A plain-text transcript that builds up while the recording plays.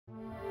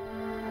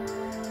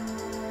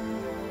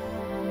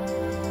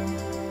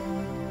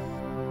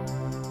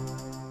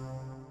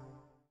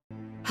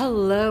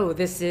Hello,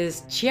 this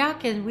is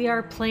Chiak and we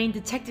are playing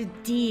Detective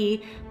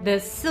D, the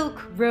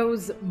Silk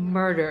Rose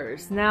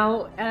Murders.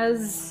 Now,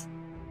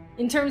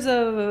 in terms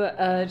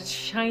of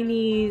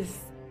Chinese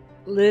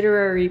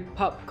literary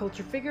pop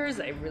culture figures,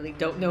 I really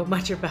don't know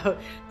much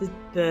about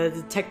the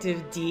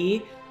Detective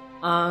D.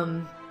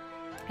 I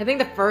think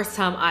the first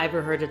time I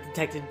ever heard of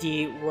Detective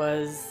D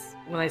was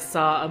when I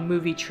saw a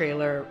movie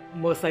trailer,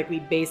 most likely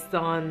based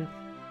on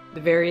the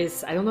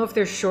various, I don't know if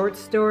they're short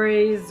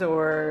stories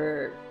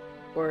or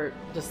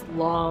just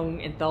long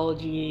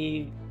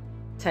anthology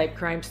type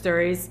crime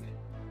stories.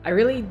 I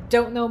really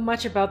don't know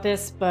much about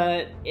this,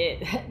 but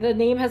the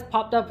name has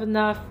popped up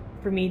enough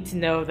for me to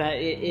know that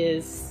it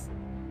is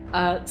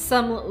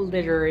some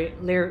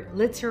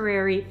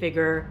literary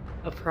figure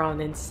of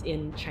prominence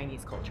in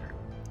Chinese culture.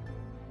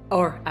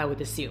 Or I would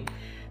assume.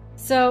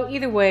 So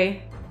either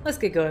way, let's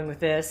get going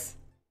with this.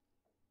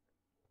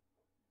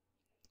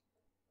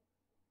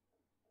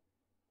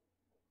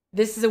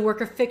 This is a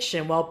work of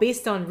fiction. While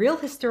based on real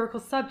historical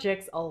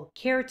subjects, all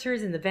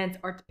characters and events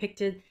are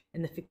depicted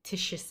in a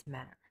fictitious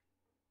manner.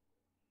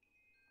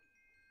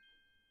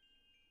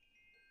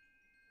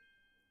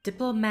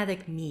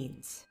 Diplomatic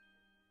means.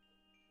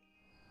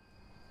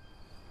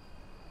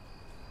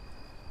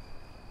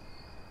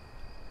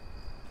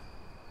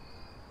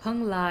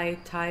 Heng Lai,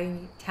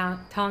 Tang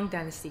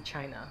Dynasty,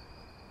 China.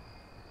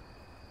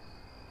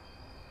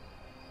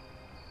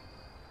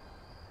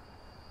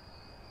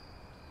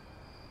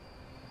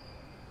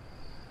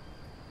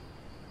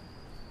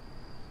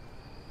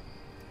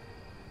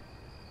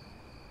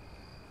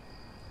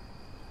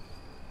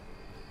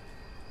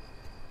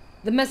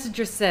 The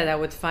messenger said I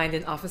would find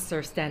an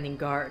officer standing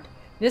guard.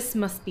 This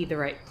must be the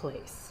right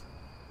place.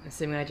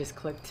 Assuming I just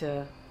click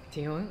to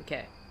continue.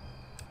 Okay.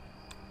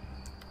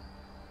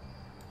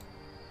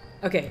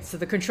 Okay, so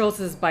the controls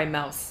is by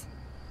mouse.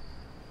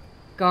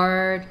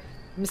 Guard.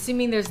 I'm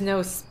assuming there's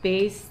no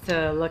space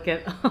to look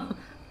at.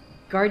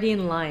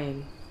 Guardian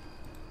Lion.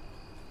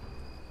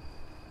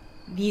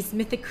 These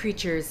mythic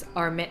creatures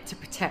are meant to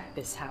protect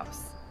this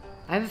house.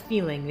 I have a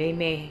feeling they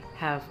may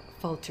have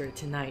faltered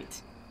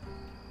tonight.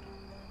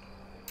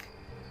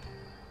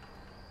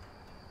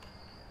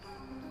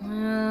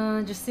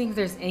 Just think if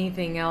there's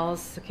anything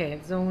else. Okay,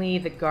 it's only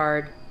the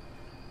guard.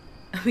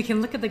 We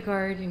can look at the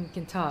guard and we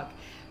can talk.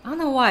 I don't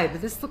know why,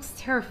 but this looks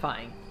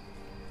terrifying.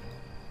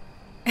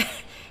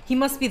 He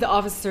must be the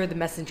officer the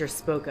messenger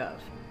spoke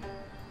of.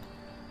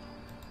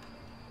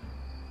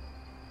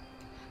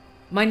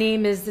 My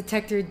name is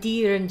Detective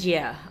D.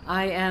 Renjie.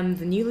 I am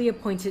the newly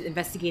appointed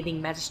investigating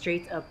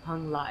magistrate of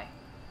Heng Lai.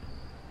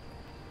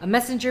 A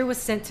messenger was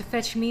sent to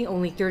fetch me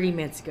only 30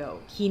 minutes ago.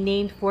 He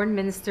named Foreign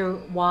Minister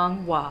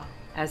Wang Hua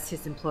as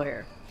his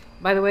employer.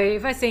 By the way,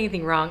 if I say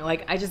anything wrong,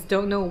 I just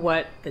don't know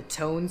what the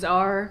tones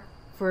are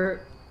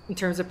in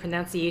terms of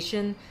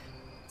pronunciation,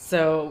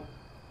 so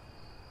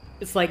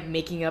it's like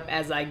making up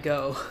as I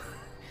go.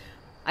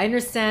 I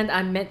understand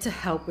I'm meant to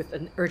help with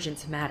an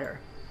urgent matter.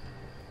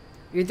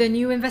 You're the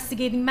new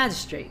investigating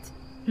magistrate.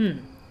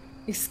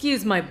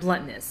 Excuse my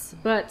bluntness,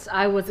 but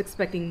I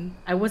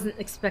wasn't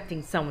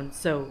expecting someone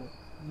so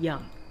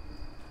young.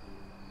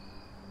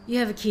 You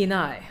have a keen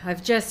eye.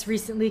 I've just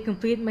recently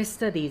completed my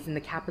studies in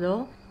the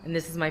capital, and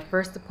this is my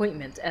first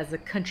appointment as a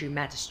country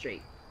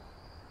magistrate.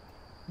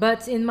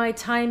 But in my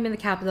time in the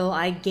capital,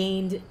 I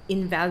gained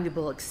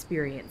invaluable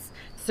experience,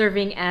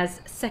 serving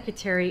as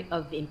secretary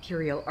of the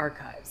Imperial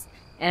Archives,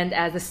 and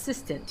as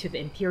assistant to the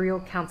Imperial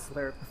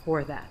Counselor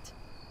before that.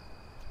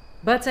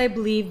 But I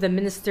believe the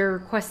minister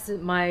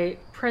requested my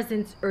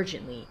presence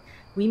urgently.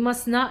 We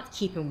must not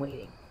keep him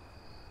waiting.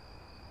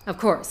 Of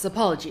course,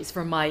 apologies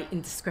for my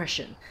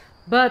indiscretion.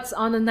 But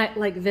on a night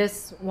like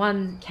this,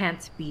 one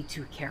can't be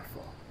too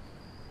careful.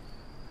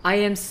 I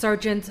am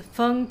Sergeant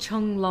Feng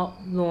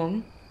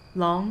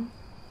Long,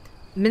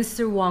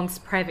 Minister Wang's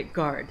private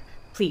guard.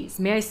 Please,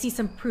 may I see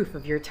some proof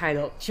of your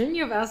title? Shouldn't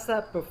you have asked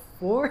that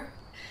before?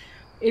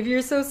 If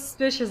you're so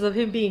suspicious of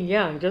him being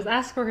young, just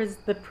ask for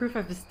the proof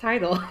of his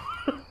title.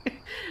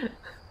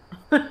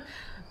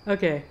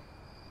 Okay.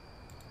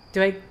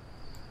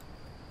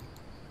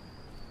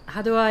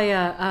 How do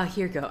I,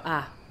 here we go.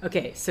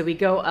 Okay, so we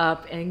go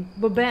up and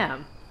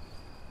bam.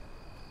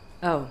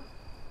 Oh,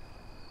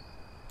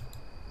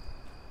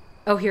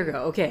 here we go.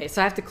 Okay,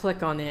 so I have to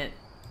click on it,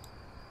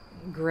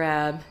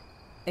 grab,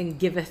 and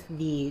giveth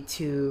thee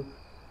to...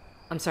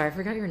 I'm sorry, I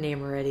forgot your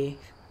name already.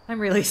 I'm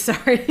really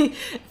sorry.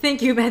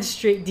 Thank you,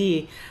 Magistrate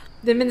D.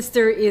 The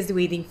minister is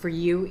waiting for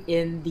you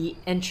in the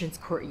entrance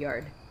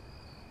courtyard.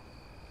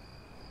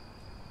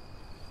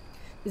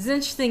 It's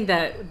interesting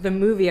that the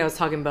movie I was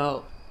talking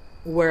about,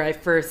 where I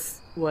first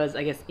was,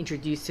 I guess,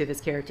 introduced to this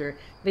character,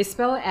 they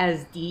spell it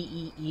as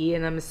D-E-E,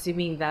 and I'm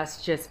assuming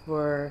that's just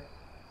for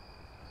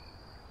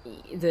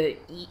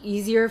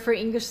easier for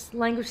English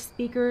language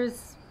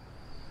speakers,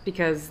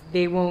 because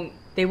they won't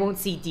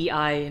see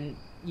D-I, and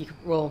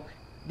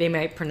they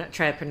might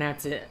try to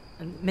pronounce it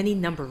in many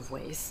number of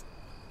ways.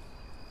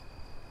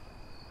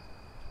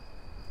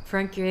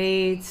 Front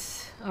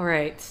gate.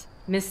 Alright.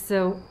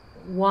 Mr.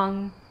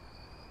 Wang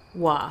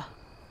Hua.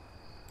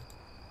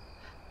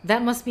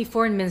 That must be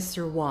Foreign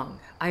Minister Wang.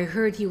 I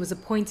heard he was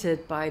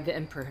appointed by the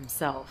Emperor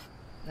himself.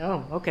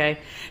 Oh, okay.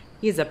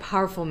 He is a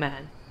powerful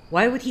man.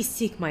 Why would he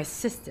seek my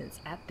assistance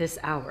at this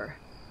hour?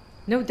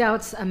 No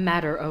doubt's a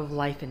matter of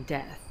life and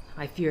death.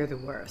 I fear the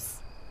worst.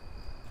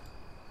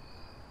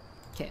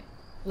 Okay,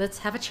 let's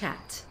have a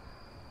chat.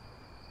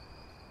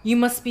 You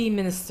must be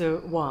Minister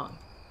Wang.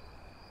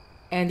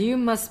 And you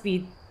must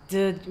be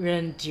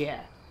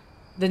Renjie,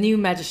 the new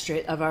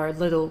magistrate of our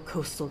little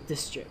coastal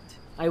district.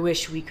 I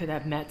wish we could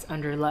have met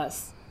under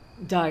less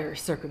dire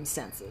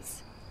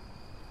circumstances.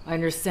 I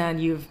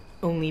understand you've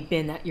only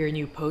been at your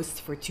new post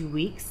for 2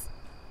 weeks.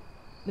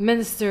 The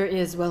minister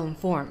is well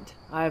informed.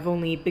 I've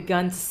only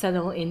begun to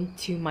settle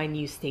into my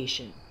new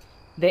station.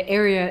 The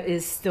area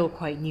is still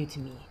quite new to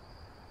me.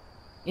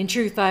 In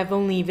truth, I've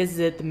only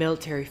visited the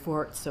military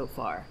fort so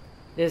far.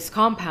 This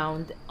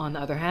compound, on the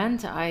other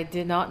hand, I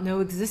did not know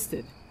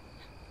existed.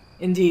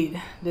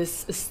 Indeed,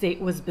 this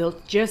estate was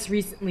built just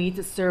recently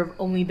to serve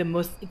only the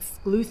most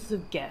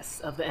exclusive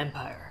guests of the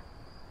Empire.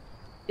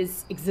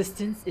 Its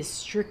existence is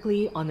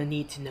strictly on a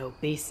need-to-know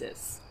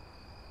basis.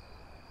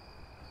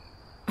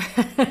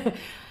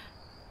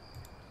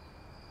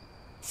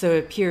 So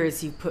it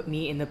appears you put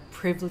me in a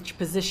privileged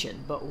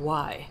position, but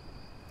why?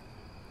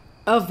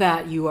 Of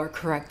that you are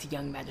correct,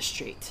 young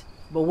magistrate.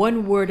 But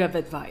one word of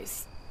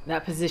advice.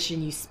 That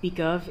position you speak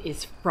of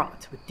is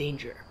fraught with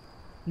danger.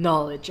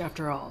 Knowledge,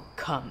 after all,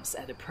 comes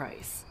at a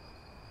price.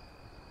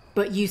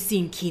 But you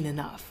seem keen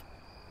enough.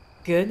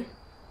 Good?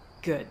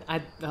 Good.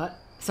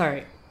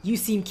 Sorry. You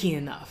seem keen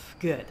enough.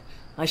 Good.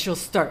 I shall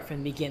start from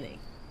the beginning.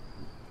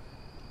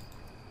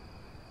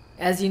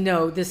 As you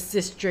know, this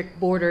district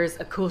borders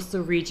a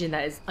coastal region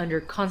that is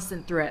under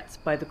constant threat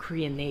by the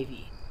Korean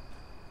Navy.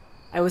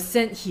 I was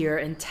sent here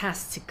and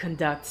tasked to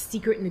conduct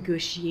secret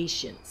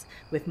negotiations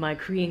with my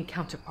Korean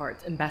counterpart,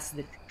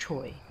 Ambassador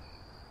Choi.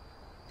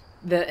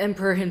 The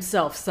Emperor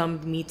himself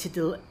summoned me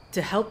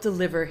to help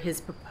deliver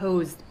his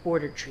proposed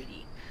border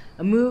treaty,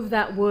 a move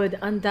that would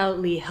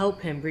undoubtedly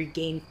help him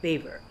regain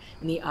favor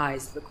in the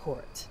eyes of the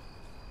court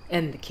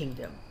and the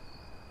kingdom.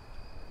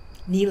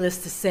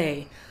 Needless to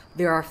say,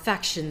 there are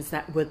factions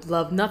that would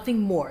love nothing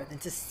more than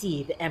to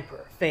see the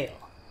Emperor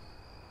fail.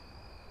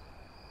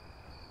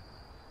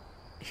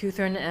 Who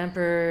threatened the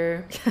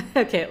Emperor?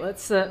 Okay,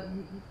 let's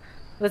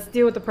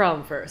deal with the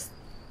problem first.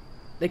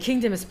 The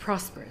kingdom is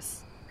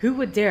prosperous. Who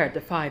would dare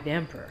defy the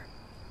Emperor?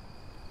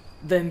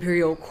 The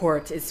Imperial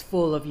Court is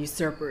full of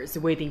usurpers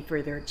waiting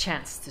for their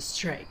chance to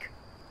strike.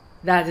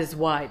 That is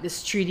why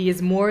this treaty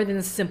is more than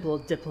a simple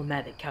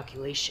diplomatic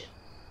calculation.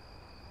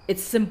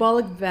 Its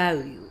symbolic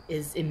value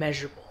is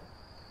immeasurable.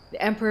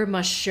 The Emperor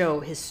must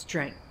show his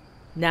strength,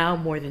 now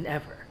more than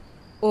ever,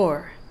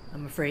 or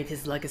I'm afraid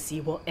his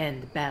legacy will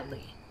end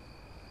badly.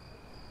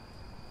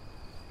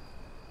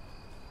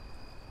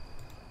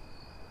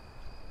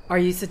 Are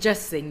you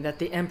suggesting that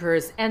the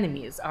Emperor's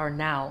enemies are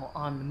now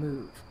on the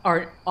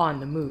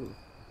move?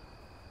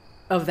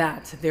 Of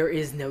that, there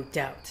is no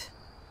doubt.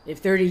 If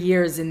 30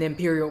 years in the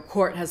Imperial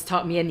Court has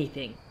taught me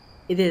anything,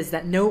 it is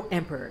that no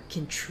Emperor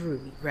can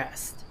truly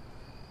rest.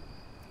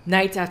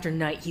 Night after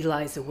night he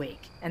lies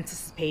awake,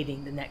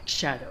 anticipating the next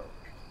shadow.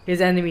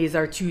 His enemies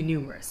are too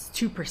numerous,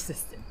 too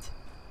persistent.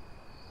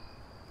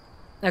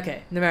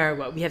 Okay, no matter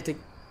what, we have to...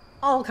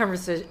 all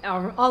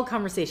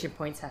conversation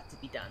points have to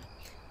be done.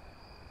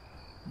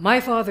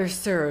 My father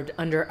served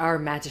under our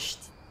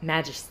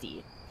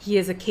majesty. He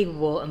is a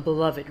capable and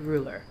beloved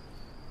ruler.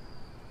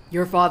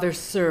 Your father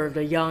served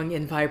a young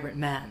and vibrant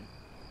man.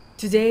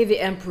 Today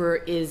the Emperor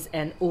is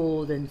an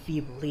old and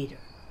feeble leader,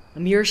 a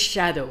mere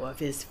shadow of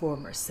his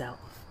former self.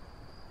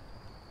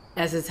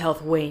 As his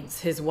health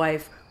wanes, his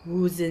wife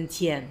Wu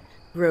Zetian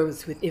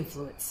grows with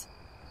influence.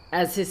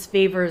 As his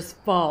favors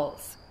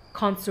falls,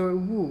 Consort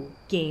Wu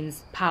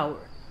gains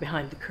power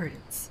behind the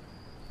curtains.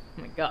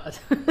 Oh my god.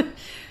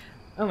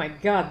 Oh my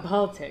god,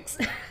 politics.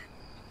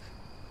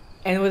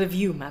 And what of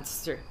you,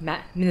 Minister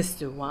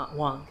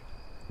Wang?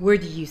 Where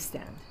do you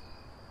stand?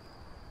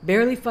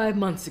 Barely 5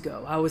 months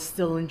ago, I was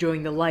still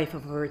enjoying the life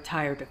of a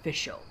retired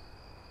official.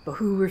 But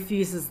who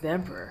refuses the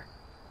Emperor?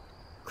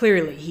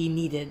 Clearly, he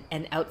needed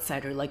an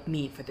outsider like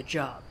me for the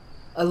job.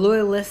 A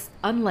loyalist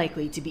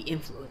unlikely to be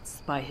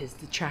influenced by his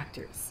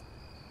detractors.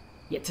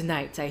 Yet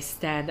tonight, I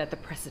stand at the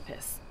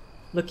precipice,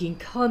 looking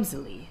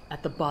clumsily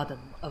at the bottom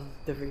of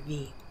the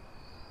ravine.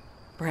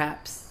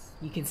 Perhaps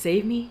you can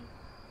save me?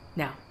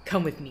 Now,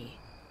 come with me.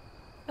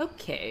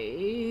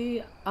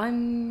 Okay,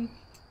 I'm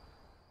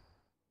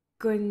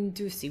going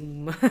to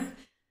assume.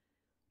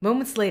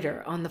 Moments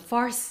later, on the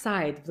far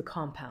side of the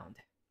compound.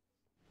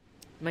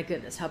 My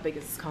goodness, how big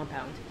is this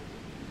compound?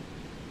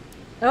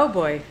 Oh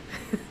boy.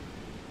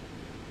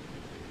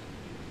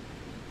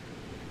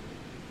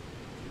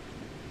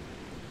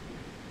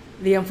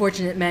 The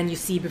unfortunate man you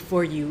see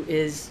before you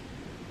is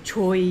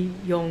Choi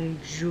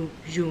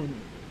Yong-jun.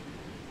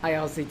 I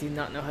also do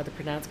not know how to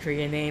pronounce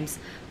Korean names.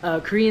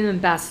 A Korean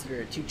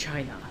ambassador to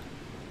China.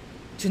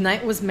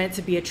 Tonight was meant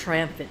to be a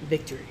triumphant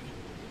victory.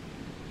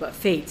 But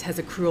fate has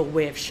a cruel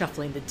way of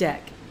shuffling the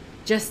deck,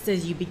 just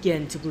as you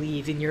begin to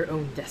believe in your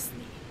own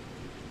destiny.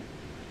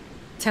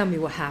 Tell me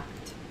what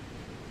happened.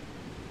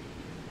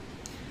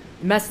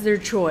 Ambassador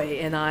Choi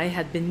and I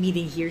had been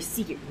meeting here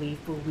secretly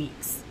for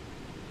weeks.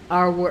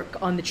 Our work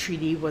on the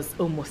treaty was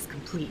almost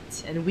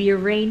complete, and we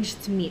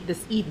arranged to meet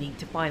this evening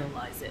to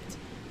finalize it.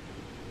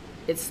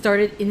 It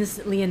started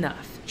innocently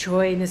enough.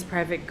 Choi and his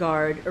private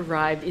guard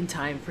arrived in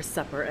time for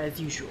supper as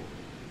usual.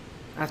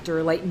 After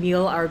a light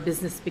meal, our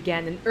business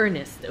began in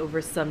earnest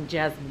over some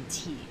jasmine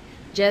tea,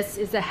 just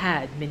as I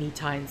had many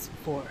times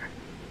before.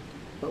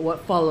 But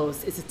what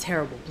follows is a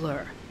terrible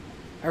blur.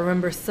 I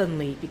remember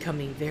suddenly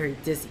becoming very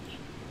dizzy.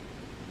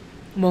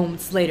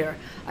 Moments later,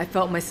 I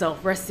felt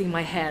myself resting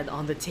my head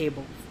on the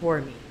table before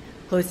me,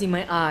 closing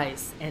my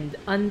eyes and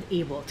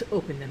unable to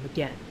open them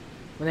again.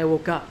 When I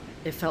woke up,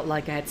 it felt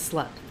like I had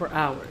slept for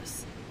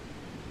hours.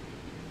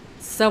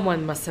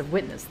 Someone must have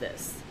witnessed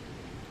this.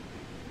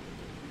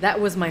 That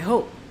was my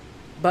hope,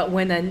 but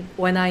when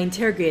I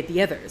interrogated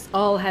the others,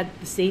 all had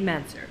the same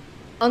answer.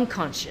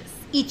 Unconscious,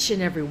 each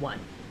and every one.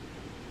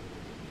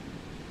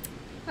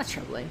 That's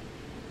troubling.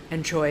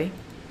 And Choi?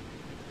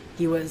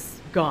 He was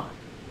gone.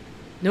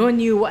 No one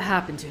knew what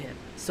happened to him,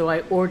 so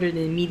I ordered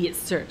an immediate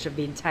search of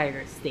the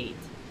entire estate.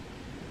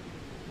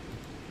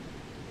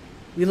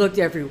 We looked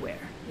everywhere.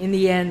 In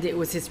the end, it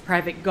was his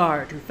private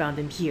guard who found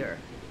him here,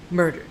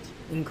 murdered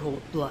in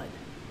cold blood.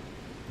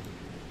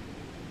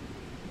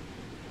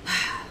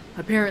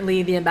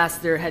 Apparently, the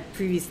ambassador had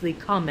previously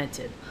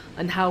commented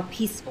on how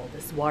peaceful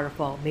this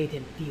waterfall made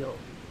him feel.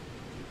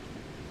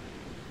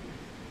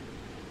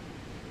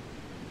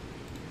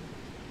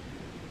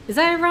 Is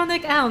that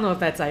ironic? I don't know if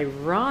that's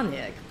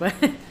ironic, but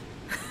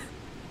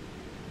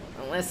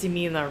unless you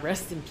mean a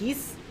rest in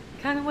peace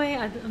kind of way,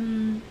 I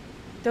don't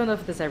know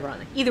if that's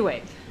ironic. Either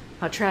way,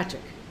 how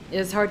tragic. It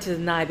is hard to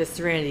deny the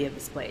serenity of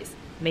this place.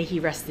 May he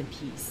rest in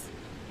peace.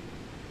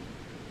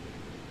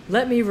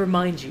 Let me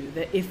remind you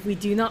that if we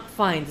do not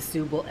find a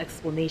suitable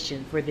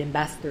explanation for the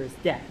ambassador's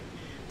death,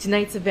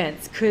 tonight's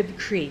events could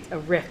create a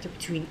rift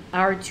between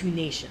our two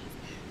nations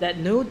that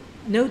no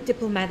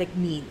diplomatic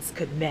means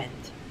could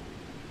mend.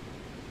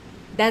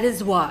 That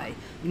is why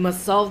we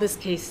must solve this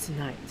case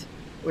tonight,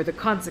 or the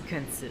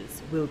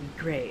consequences will be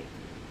grave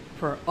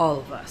for all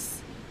of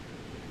us.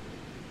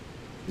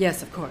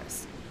 Yes, of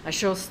course. I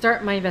shall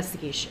start my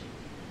investigation.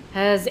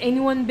 Has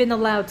anyone been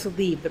allowed to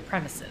leave the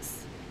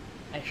premises?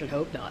 I should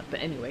hope not,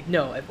 but anyway,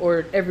 no, I've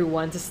ordered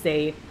everyone to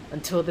stay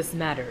until this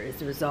matter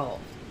is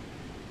resolved.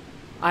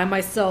 I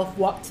myself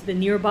walked to the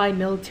nearby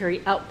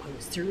military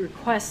outpost to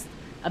request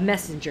a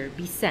messenger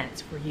be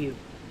sent for you.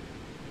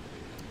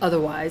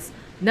 Otherwise,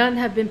 none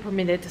have been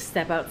permitted to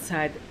step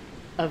outside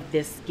of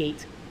this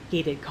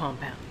gated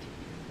compound.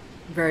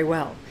 Very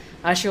well.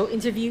 I shall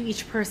interview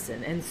each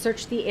person and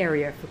search the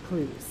area for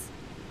clues.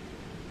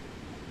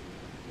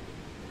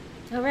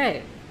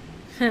 Alright.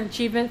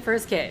 Achievement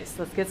first case.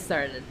 Let's get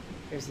started.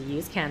 There's a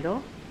used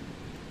candle.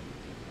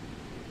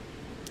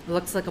 It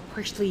looks like a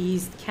partially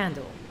used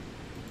candle.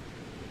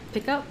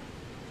 Pick up.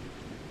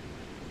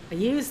 A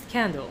used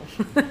candle.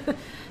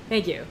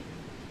 Thank you.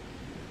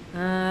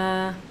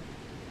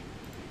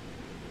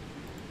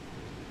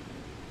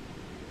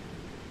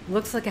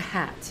 Looks like a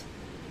hat.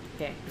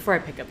 Okay, before I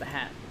pick up the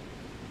hat.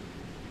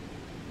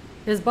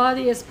 His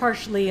body is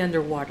partially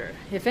underwater.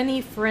 If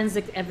any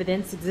forensic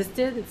evidence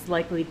existed, it's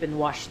likely been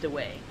washed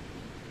away.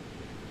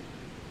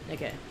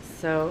 Okay,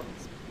 so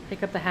let's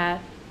pick up the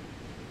hat.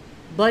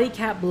 Bloody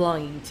cap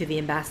belonging to the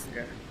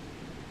ambassador.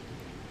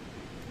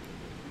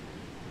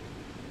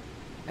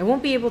 I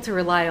won't be able to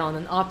rely on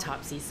an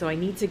autopsy, so I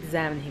need to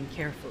examine him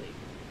carefully.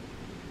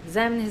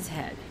 Examine his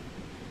head.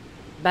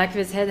 The back of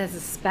his head has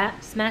a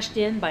smashed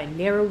in by a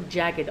narrow,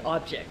 jagged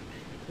object,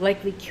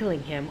 likely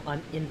killing him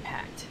on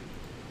impact.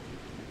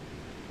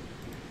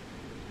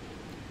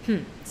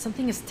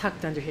 Something is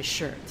tucked under his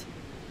shirt.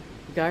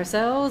 We got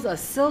ourselves a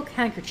silk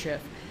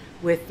handkerchief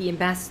with the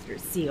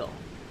ambassador's seal.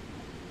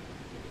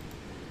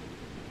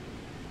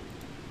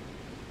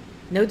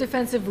 No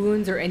defensive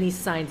wounds or any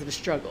signs of a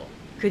struggle.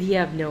 Could he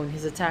have known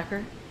his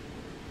attacker?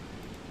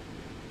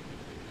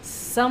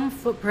 Some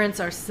footprints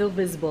are still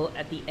visible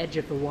at the edge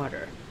of the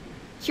water.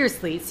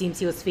 Curiously, it seems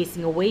he was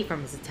facing away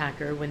from his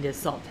attacker when the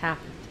assault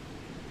happened.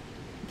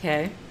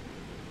 Okay.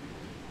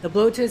 The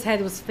blow to his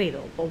head was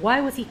fatal, but why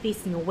was he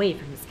facing away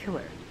from his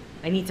killer?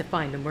 I need to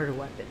find the murder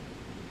weapon.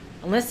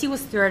 Unless he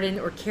was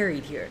threatened or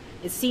carried here,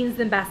 it seems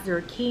the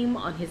ambassador came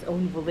on his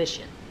own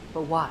volition.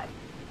 But why?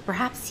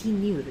 Perhaps he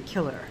knew the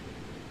killer.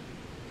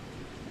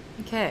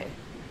 Okay.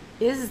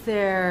 Is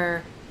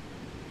there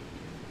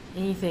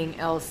anything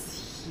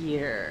else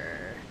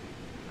here?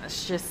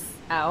 Let's just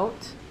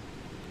out.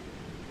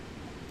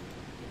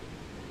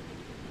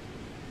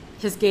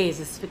 His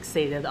gaze is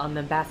fixated on the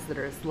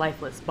ambassador's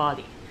lifeless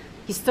body.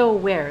 He still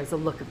wears a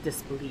look of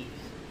disbelief.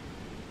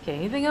 Okay,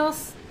 anything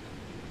else?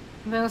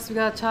 Anything else we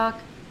gotta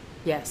talk?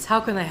 Yes, how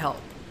can I help?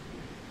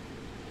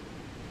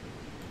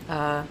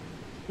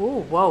 Ooh,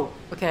 whoa,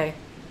 okay.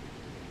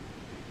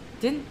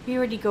 Didn't we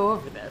already go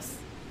over this?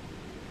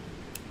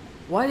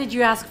 Why did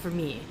you ask for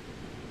me?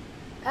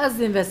 As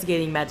the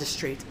investigating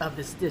magistrate of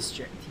this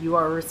district, you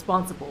are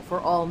responsible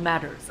for all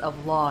matters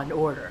of law and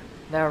order.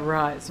 that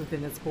arise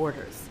within its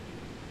borders.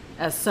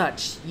 As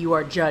such, you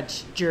are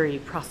judge, jury,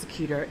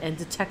 prosecutor, and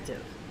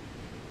detective.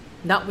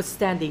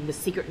 Notwithstanding the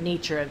secret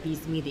nature of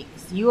these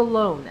meetings, you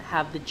alone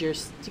have the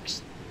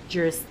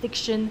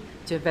jurisdiction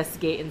to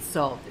investigate and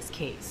solve this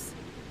case.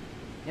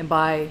 And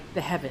by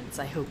the heavens,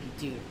 I hope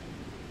you do.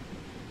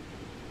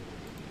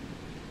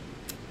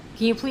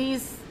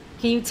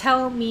 Can you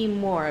tell me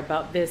more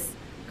about this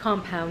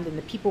compound and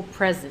the people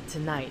present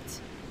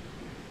tonight?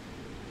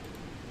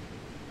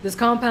 This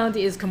compound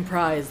is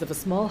comprised of a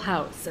small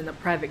house and a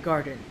private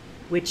garden,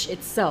 which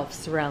itself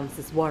surrounds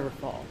this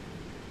waterfall.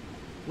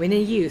 When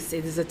in use,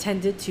 it is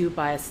attended to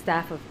by a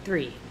staff of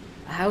 3,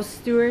 a house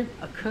steward,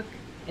 a cook,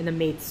 and a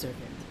maidservant.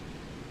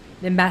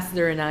 The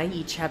ambassador and I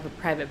each have a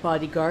private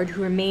bodyguard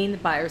who remain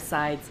by our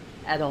sides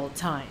at all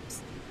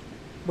times.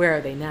 Where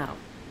are they now?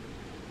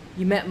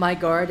 You met my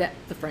guard at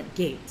the front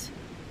gate.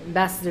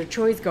 Ambassador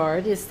Choi's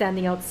guard is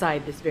standing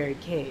outside this very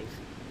cave.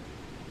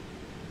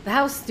 The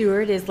house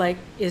steward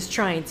is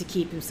trying to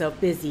keep himself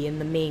busy in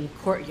the main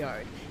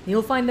courtyard, and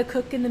you'll find the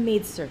cook and the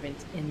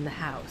maidservant in the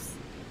house.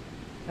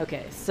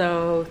 Okay,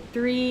 so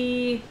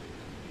 3,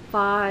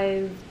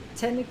 5,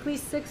 technically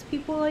 6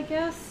 people, I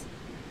guess?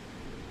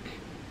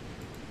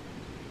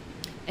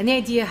 Any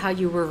idea how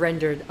you were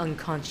rendered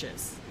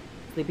unconscious?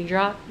 Sleeping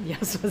drop? Yeah, I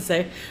was supposed to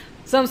say.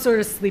 Some sort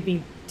of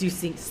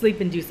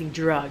sleep-inducing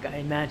drug, I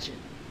imagine.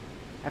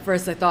 At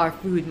first I thought our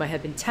food might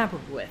have been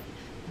tampered with,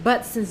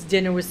 but since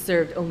dinner was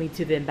served only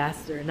to the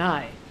ambassador and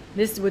I,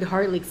 this would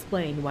hardly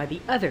explain why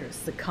the others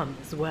succumbed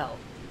as well.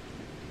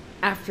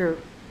 After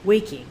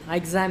waking, I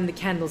examined the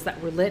candles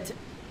that were lit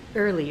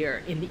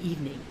earlier in the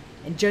evening,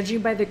 and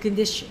judging by their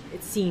condition,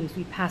 it seems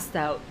we passed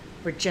out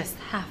for just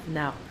half an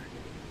hour.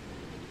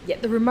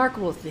 Yet the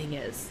remarkable thing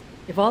is,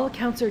 if all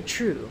accounts are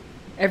true,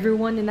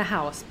 everyone in the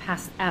house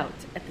passed out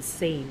at the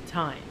same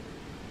time.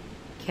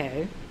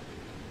 Okay.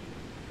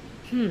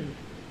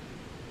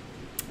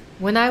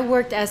 When I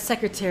worked as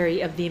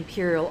secretary of the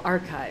Imperial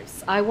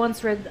Archives, I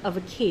once read of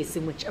a case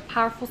in which a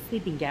powerful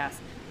sleeping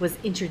gas was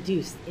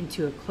introduced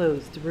into a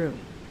closed room.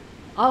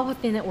 All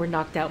within it were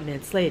knocked out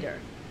minutes later.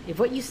 If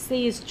what you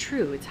say is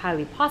true, it's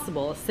highly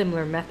possible a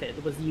similar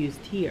method was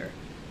used here.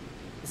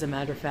 As a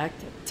matter of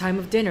fact, at the time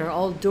of dinner,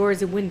 all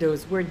doors and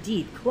windows were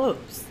indeed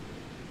closed.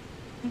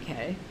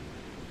 Okay.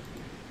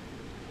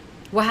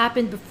 What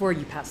happened before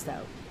you passed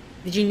out?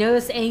 Did you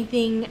notice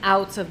anything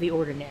out of the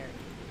ordinary?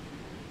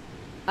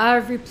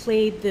 I've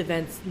replayed the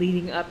events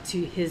leading up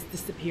to his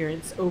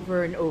disappearance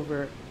over and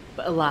over,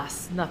 but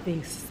alas,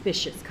 nothing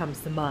suspicious comes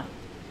to mind.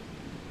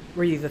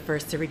 Were you the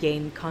first to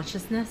regain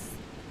consciousness?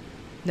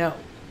 No.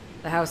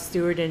 The house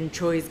steward and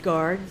Choi's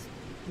guards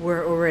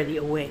were already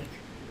awake.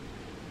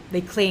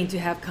 They claimed to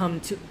have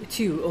come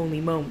to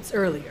only moments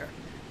earlier.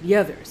 The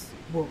others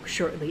woke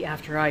shortly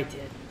after I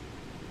did.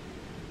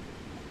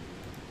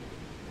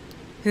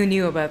 Who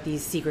knew about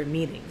these secret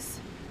meetings?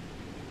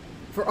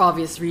 For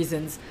obvious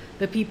reasons,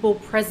 the people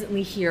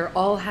presently here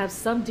all have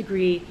some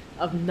degree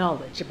of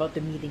knowledge about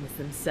the meetings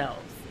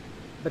themselves.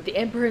 But the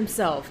Emperor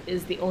himself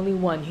is the only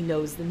one who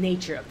knows the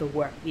nature of the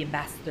work the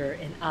ambassador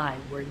and I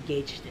were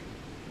engaged in.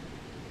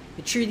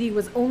 The treaty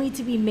was only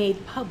to be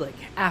made public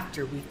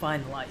after we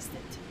finalized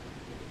it.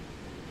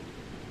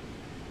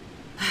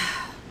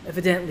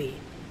 Evidently,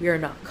 we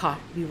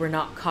were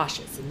not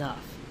cautious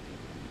enough.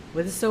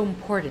 What is so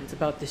important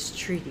about this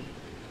treaty?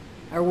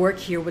 Our work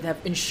here would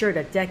have ensured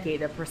a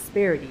decade of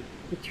prosperity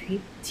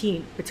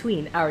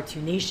between our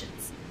two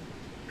nations.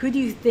 Who do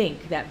you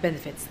think that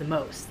benefits the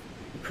most?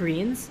 The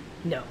Koreans?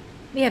 No,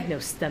 they have no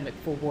stomach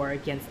for war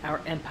against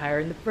our empire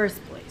in the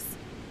first place.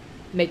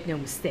 Make no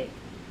mistake,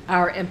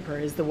 our emperor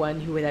is the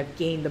one who would have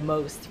gained the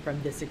most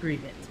from this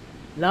agreement,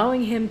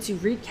 allowing him to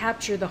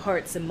recapture the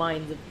hearts and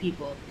minds of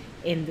people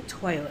in the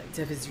twilight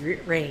of his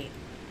reign.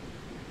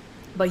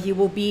 But he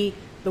will be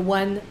the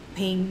one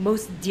paying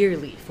most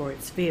dearly for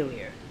its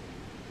failure.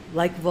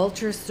 Like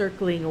vultures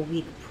circling a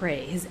weak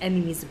prey, his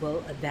enemies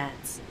will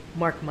advance.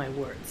 Mark my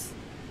words.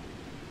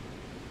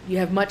 You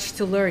have much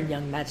to learn,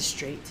 young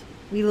magistrate.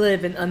 We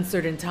live in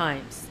uncertain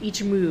times.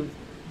 Each move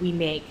we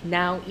make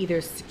now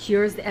either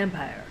secures the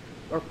empire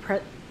or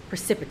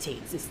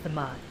precipitates its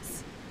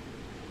demise.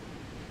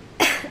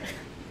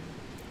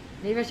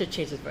 Maybe I should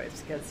change his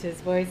voice, because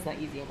his voice is not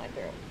easy in my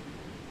throat.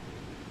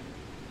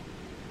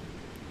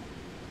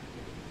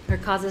 Her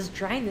causes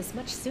dryness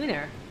much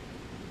sooner.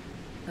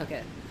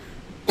 Okay.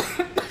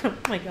 Oh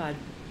my god.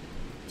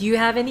 Do you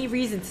have any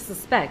reason to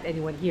suspect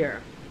anyone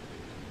here?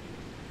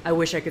 I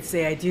wish I could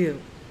say I do.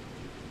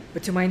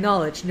 But to my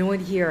knowledge, no one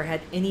here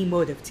had any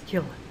motive to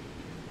kill him.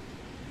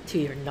 To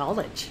your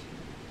knowledge?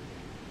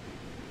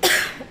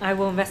 I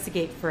will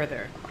investigate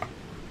further.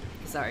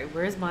 Sorry,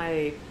 where's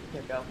my...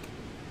 There we go.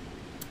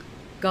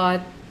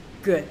 God,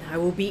 good. I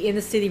will be in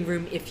the sitting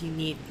room if you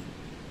need me.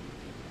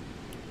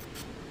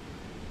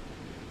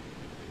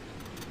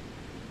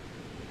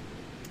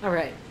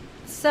 Alright,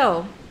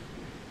 so...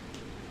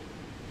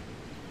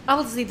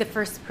 obviously the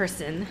first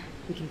person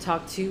we can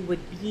talk to would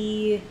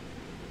be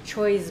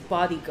Choi's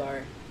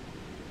bodyguard.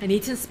 I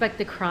need to inspect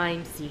the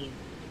crime scene.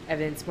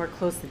 evidence more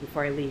closely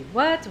before I leave.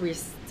 What? We're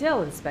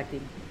still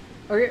inspecting.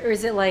 Or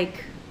is it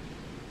like...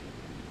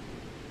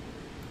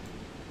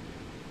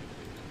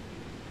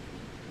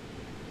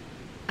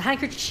 A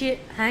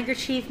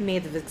handkerchief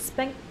made of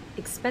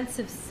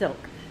expensive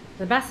silk.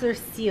 The ambassador's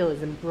seal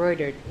is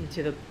embroidered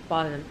into the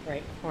bottom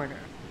right corner.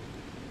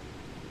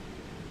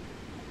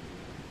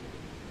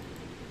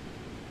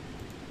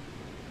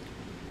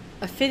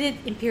 A fitted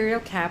imperial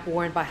cap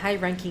worn by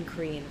high-ranking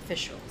Korean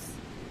officials.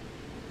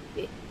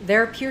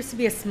 There appears to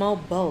be a small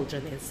bulge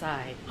on the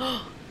inside.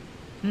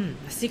 The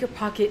secret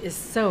pocket is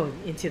sewn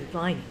into the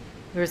lining.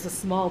 There is a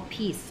small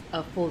piece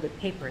of folded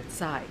paper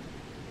inside.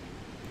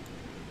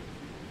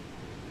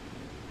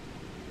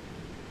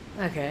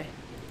 Okay.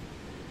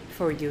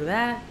 Before we do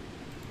that,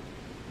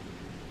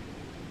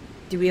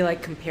 do we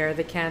like compare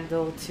the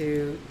candle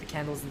to the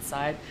candles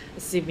inside?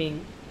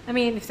 Assuming, I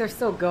mean, if they're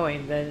still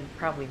going, then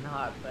probably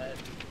not, but...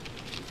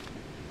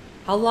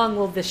 How long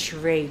will this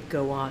charade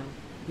go on?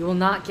 You will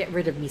not get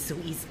rid of me so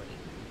easily.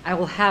 I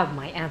will have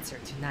my answer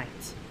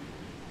tonight.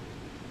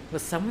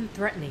 Was someone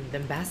threatening the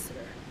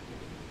ambassador?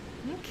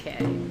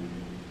 Okay.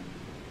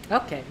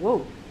 Okay,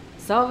 whoa.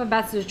 Solve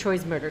Ambassador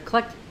Choi's murder.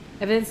 Collect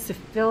evidence to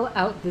fill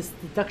out this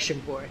deduction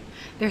board.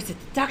 There's a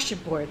deduction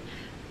board.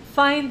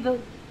 Found the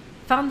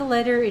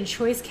letter in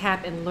Choi's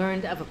cap and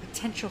learned of a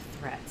potential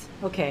threat.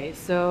 Okay,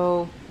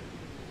 so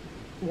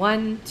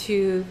 1,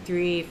 2,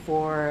 3,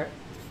 4,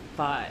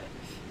 5.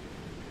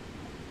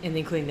 And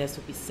including this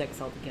would be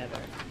 6 altogether.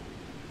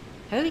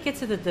 How do we get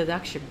to the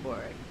deduction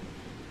board?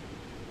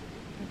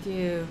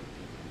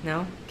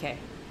 No? Okay.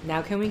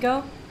 Now can we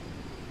go?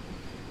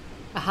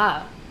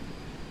 Aha.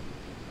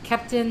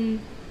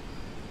 Captain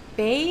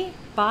Bai?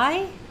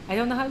 I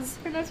don't know how to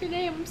pronounce your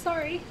name, I'm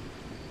sorry.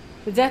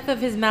 The death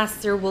of his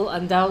master will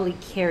undoubtedly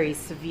carry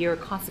severe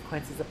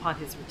consequences upon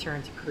his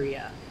return to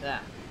Korea.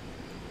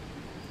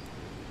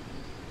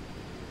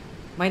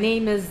 My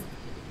name is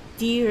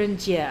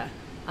Renjie.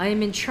 I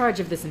am in charge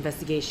of this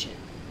investigation.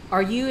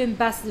 Are you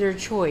Ambassador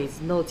Choi's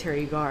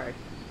military guard?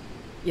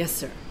 Yes,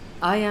 sir.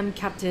 I am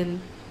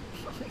Captain...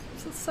 I'm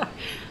so sorry.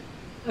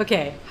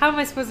 Okay, how am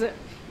I supposed to...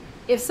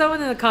 If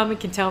someone in the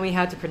comment can tell me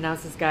how to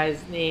pronounce this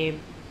guy's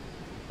name,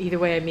 either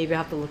way, I maybe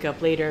have to look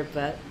up later,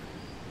 but...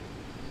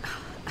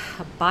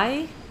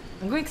 Bai?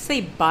 I'm going to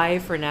say Bai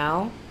for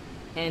now,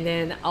 and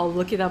then I'll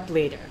look it up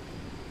later.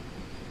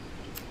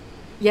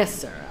 Yes,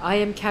 sir. I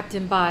am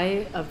Captain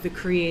Bai of the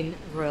Korean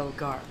Royal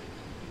Guard.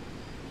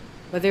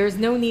 But there is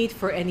no need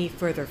for any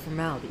further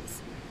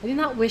formalities. I do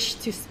not wish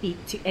to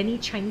speak to any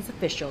Chinese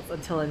officials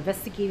until an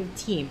investigative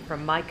team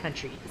from my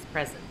country is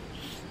present.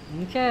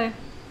 Okay.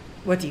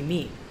 What do you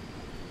mean?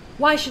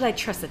 Why should I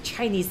trust a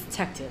Chinese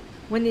detective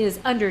when it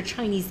is under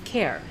Chinese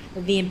care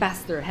that the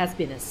ambassador has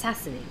been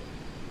assassinated?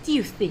 Do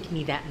you think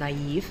me that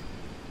naive?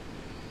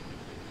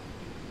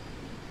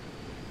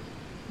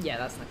 Yeah,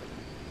 that's not good.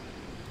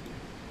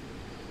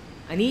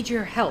 I need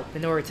your help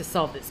in order to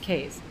solve this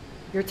case.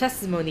 Your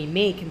testimony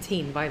may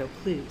contain vital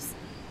clues.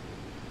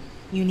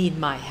 You need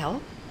my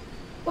help?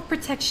 What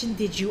protection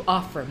did you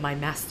offer my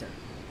master?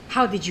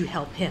 How did you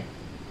help him?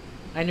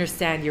 I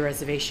understand your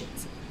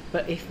reservations,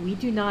 but if we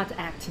do not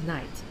act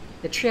tonight,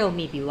 the trail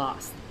may be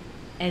lost,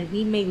 and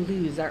we may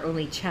lose our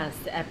only chance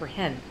to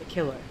apprehend the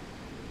killer.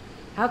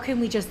 How can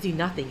we just do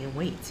nothing and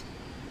wait?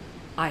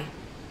 I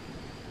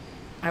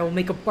will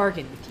make a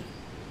bargain with you.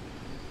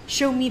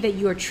 Show me that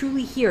you are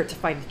truly here to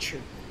find the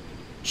truth.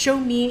 Show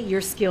me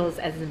your skills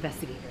as an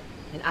investigator,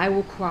 and I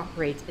will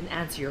cooperate and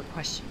answer your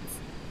questions.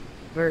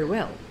 Very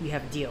well, you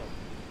have a deal.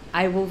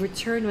 I will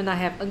return when I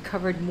have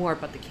uncovered more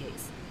about the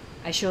case.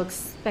 I shall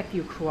expect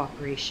your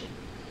cooperation.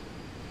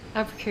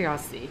 Out of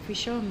curiosity, if we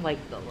show him,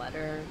 like, the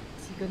letter,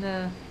 is he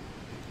gonna...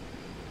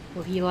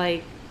 Will he,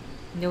 like,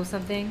 know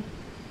something?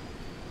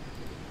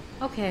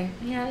 Okay,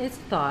 yeah, it's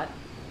a thought.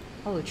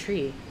 Hollow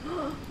tree.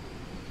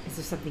 Is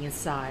there something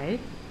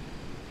inside?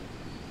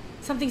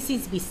 Something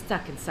seems to be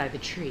stuck inside the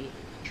tree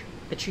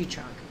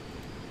trunk.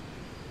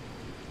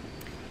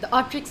 The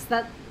object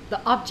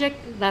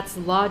that's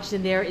lodged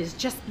in there is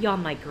just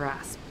beyond my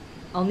grasp.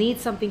 I'll need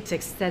something to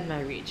extend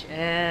my reach.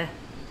 Okay.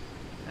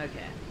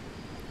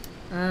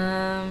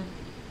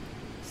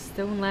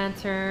 Stone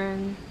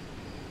lantern.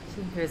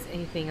 See if there's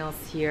anything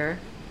else here.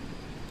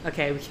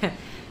 Okay, we can.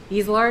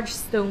 These large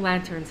stone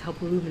lanterns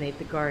help illuminate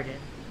the garden.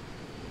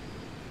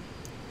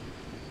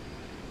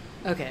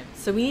 Okay,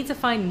 so we need to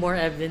find more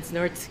evidence in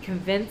order to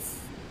convince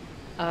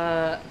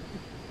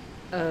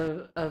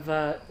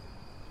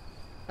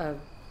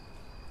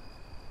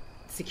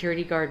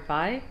security guard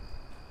Bai.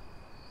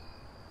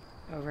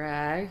 A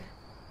rag.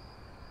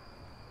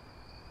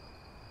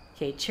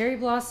 Okay, cherry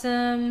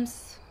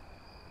blossoms,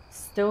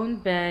 stone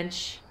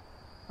bench.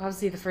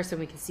 Obviously the first one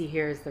we can see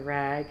here is the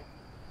rag.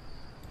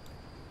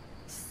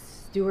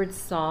 Steward's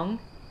song.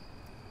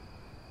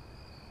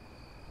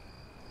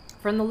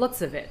 From the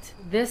looks of it,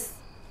 this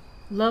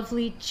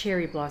lovely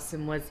cherry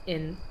blossom was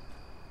in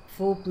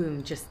full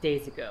bloom just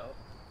days ago.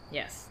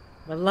 Yes,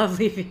 a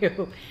lovely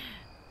view.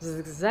 This is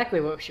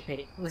exactly what we should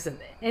paint. Listen,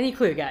 any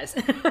clue, guys?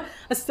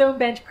 A stone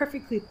bench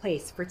perfectly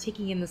placed for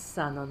taking in the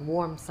sun on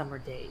warm summer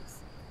days.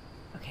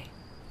 Okay,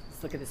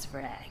 let's look at this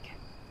rag.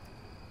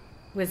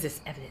 What is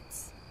this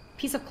evidence? A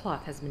piece of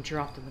cloth has been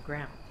dropped on the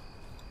ground.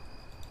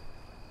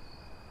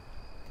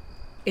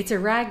 It's a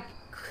rag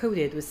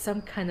coated with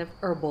some kind of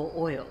herbal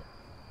oil.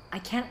 I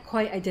can't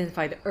quite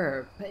identify the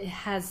herb, but it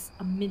has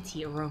a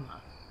minty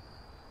aroma.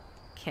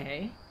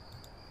 Okay.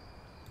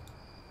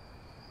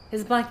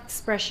 His blank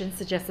expression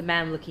suggests a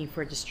man looking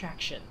for a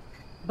distraction,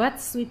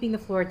 but sweeping the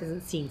floor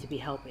doesn't seem to be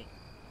helping.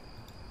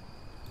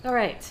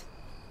 Alright.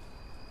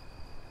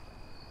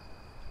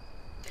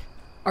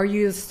 Are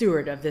you the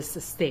steward of this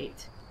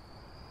estate?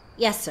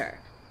 Yes, sir.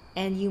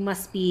 And you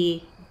must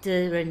be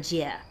de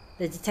Renjie,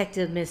 the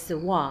detective Mr.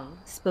 Wang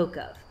spoke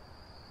of.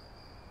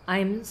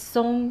 I'm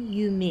Song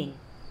Yu-ming.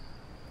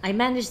 I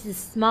manage the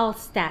small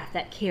staff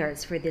that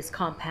cares for this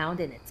compound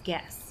and its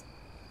guests.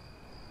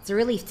 It's a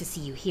relief to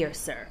see you here,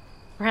 sir.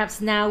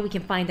 Perhaps now we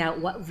can find out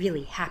what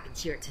really happened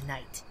here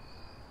tonight.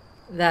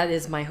 That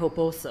is my hope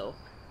also.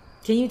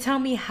 Can you tell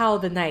me how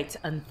the night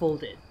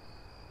unfolded?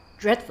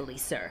 Dreadfully,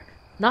 sir.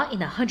 Not in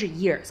 100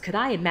 years could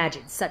I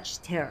imagine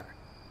such terror.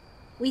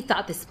 We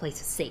thought this place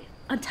was safe,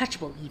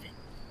 untouchable even.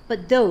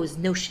 But those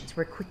notions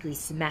were quickly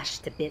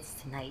smashed to bits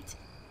tonight.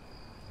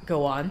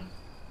 Go on.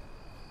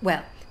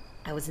 Well,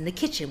 I was in the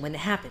kitchen when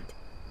it happened.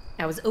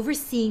 I was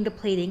overseeing the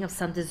plating of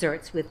some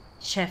desserts with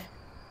Chef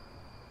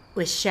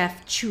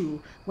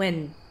Chu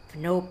when, for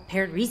no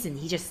apparent reason,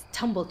 he just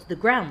tumbled to the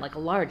ground like a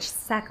large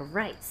sack of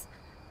rice.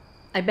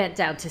 I bent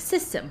down to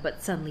assist him,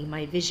 but suddenly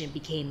my vision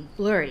became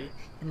blurry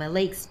and my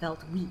legs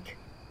felt weak.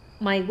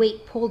 My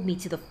weight pulled me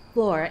to the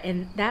floor,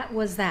 and that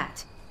was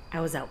that.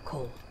 I was out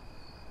cold.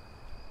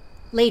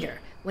 Later,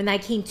 when I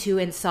came to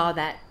and saw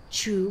that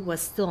Chu was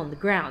still on the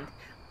ground,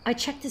 I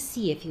checked to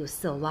see if he was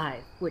still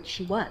alive, which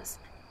he was.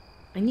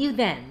 I knew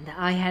then that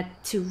I had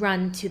to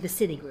run to the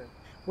sitting room,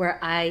 where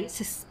I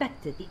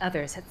suspected the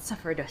others had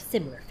suffered a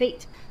similar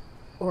fate,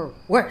 or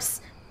worse.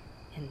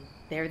 And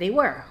there they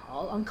were,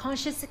 all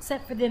unconscious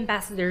except for the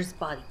ambassador's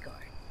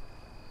bodyguard.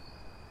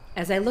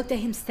 As I looked at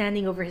him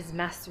standing over his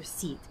master's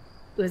seat,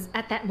 it was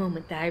at that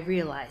moment that I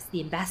realized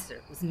the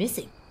ambassador was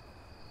missing.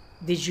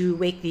 Did you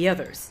wake the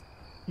others?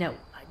 No,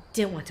 I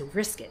didn't want to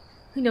risk it.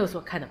 Who knows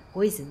what kind of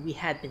poison we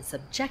had been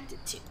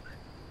subjected to.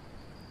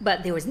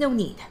 But there was no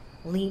need.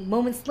 Only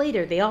moments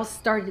later, they all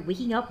started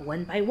waking up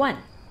one by one.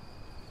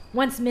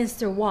 Once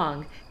Mr.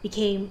 Wang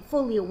became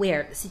fully aware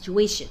of the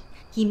situation,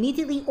 he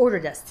immediately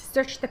ordered us to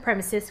search the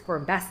premises for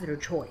Ambassador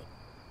Choi.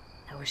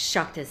 I was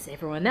shocked as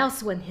everyone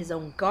else when his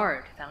own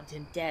guard found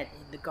him dead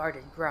in the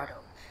garden grotto.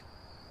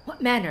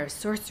 What manner of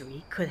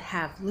sorcery could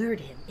have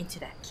lured him into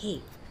that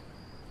cave?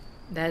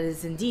 That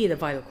is indeed a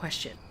vital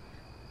question.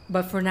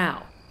 But for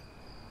now,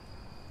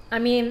 I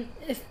mean,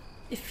 if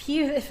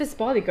his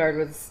bodyguard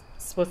was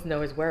supposed to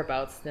know his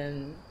whereabouts,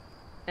 then,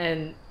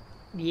 and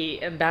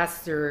the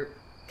ambassador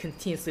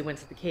continuously went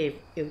to the cave,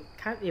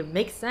 it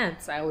makes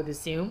sense, I would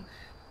assume.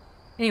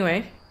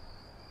 Anyway,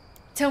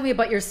 tell me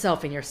about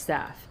yourself and your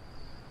staff.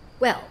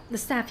 Well, the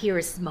staff here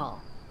is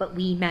small, but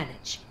we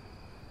manage.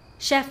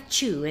 Chef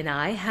Chu and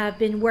I have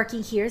been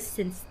working here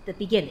since the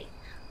beginning.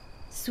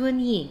 Sun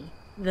Ying,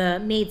 the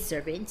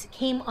maidservant,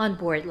 came on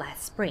board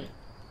last spring.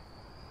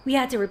 We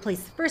had to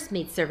replace the first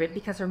maidservant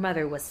because her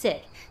mother was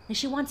sick, and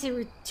she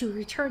wanted to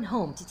return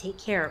home to take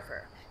care of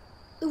her.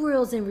 The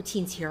rules and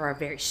routines here are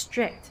very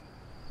strict,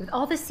 with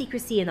all the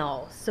secrecy and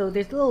all, so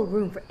there's little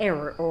room for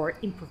error or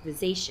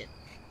improvisation,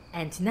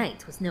 and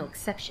tonight was no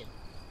exception.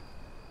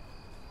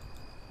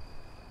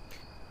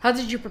 How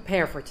did you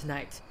prepare for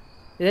tonight?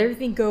 Did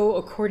everything go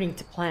according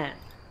to plan?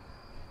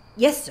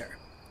 Yes, sir.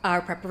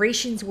 Our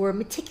preparations were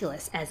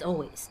meticulous as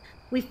always.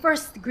 We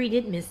first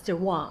greeted Mr.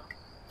 Wang,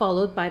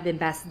 followed by the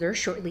ambassador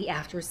shortly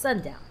after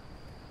sundown.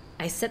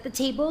 I set the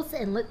tables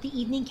and lit the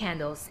evening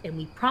candles, and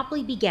we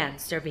promptly began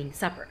serving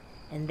supper,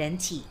 and then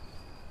tea.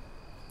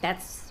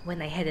 That's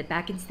when I headed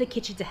back into the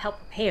kitchen to help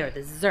prepare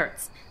the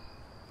desserts.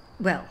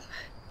 Well,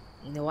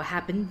 you know what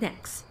happened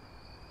next.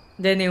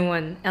 Did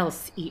anyone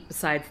else eat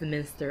besides the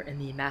minister and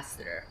the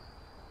ambassador?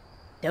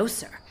 No,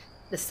 sir.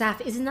 The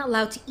staff isn't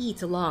allowed to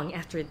eat long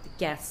after the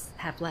guests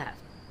have left.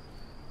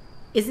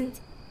 Isn't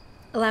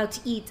allowed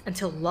to eat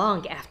until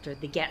long after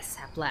the guests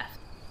have left.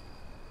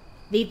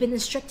 They've been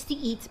instructed to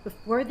eat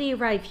before they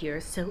arrive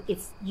here, so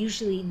it's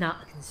usually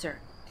not a concern.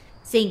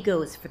 Same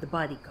goes for the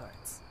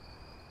bodyguards.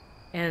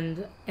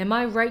 And am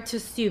I right to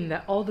assume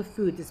that all the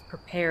food is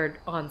prepared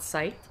on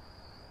site?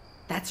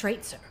 That's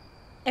right, sir.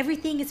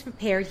 Everything is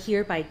prepared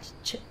here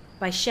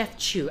by Chef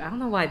Chu. I don't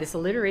know why this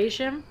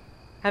alliteration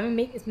giving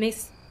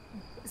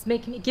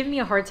me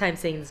a hard time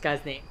saying this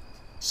guy's name.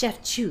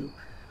 Chef Chu.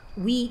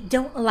 We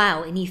don't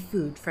allow any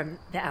food from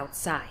the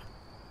outside.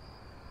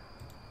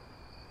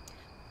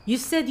 You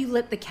said you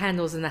lit the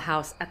candles in the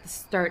house at the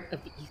start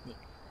of the evening.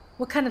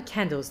 What kind of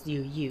candles do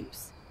you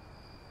use?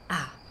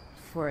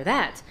 For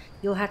that,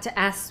 you'll have to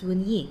ask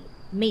Sun Ying,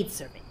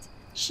 maidservant.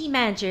 She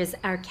manages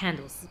our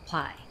candle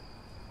supply.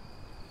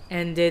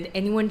 And did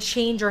anyone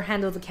change or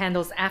handle the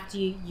candles after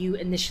you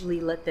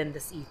initially lit them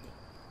this evening?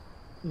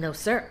 No,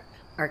 sir.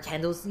 Our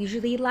candles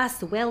usually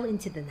last well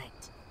into the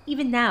night.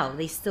 Even now,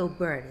 they still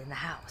burn in the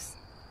house.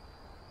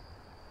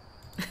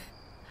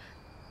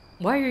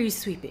 Why are you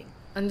sweeping?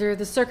 Under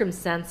the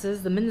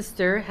circumstances, the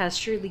minister has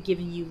surely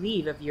given you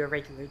leave of your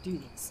regular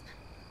duties.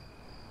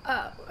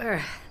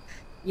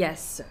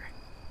 Yes, sir.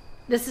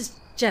 This is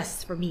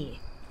just for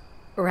me.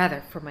 Or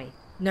rather, for my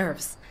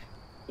nerves.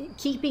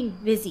 Keeping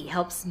busy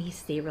helps me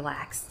stay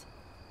relaxed.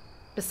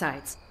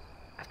 Besides,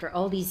 after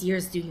all these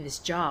years doing this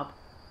job,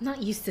 I'm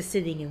not used to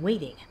sitting and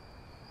waiting.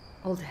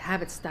 Old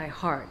habits die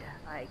hard,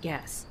 I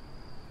guess.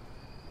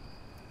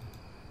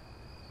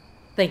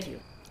 Thank you.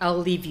 I'll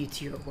leave you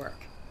to your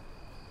work.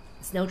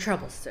 It's no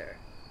trouble, sir.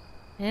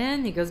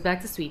 And he goes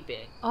back to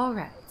sweeping.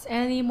 Alright,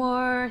 any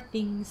more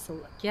things to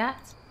look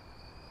at?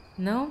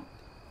 No?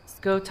 Let's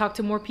go talk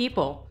to more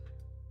people.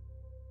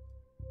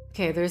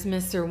 Okay, there's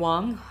Mr.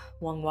 Wang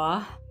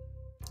Hua.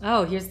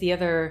 Oh, here's the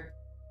other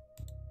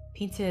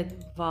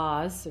painted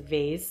vase, or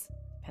vase,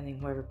 depending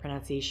on whatever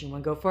pronunciation you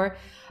want to go for.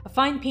 A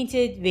fine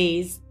painted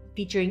vase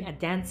featuring a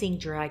dancing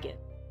dragon.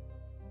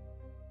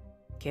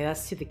 Okay,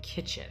 that's to the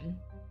kitchen.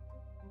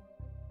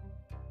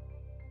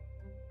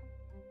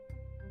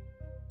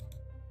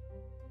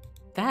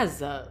 That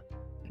has a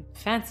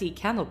fancy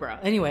candelabra.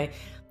 Anyway,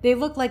 they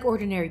look like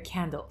ordinary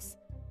candles.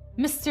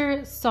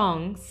 Mr.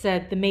 Song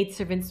said the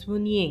maidservant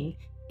Swoon Ying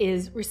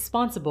is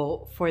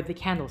responsible for the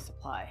candle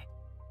supply.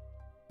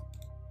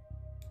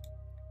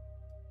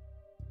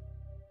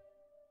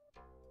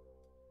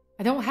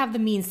 I don't have the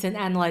means to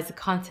analyze the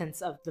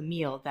contents of the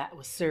meal that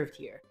was served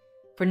here.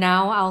 For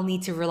now, I'll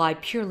need to rely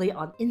purely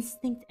on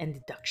instinct and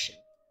deduction.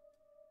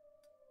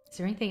 Is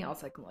there anything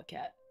else I can look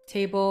at?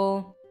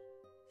 Table,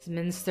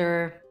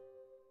 minister.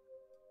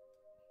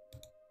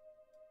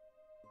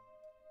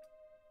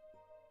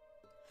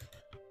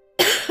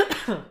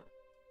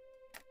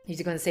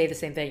 He's going to say the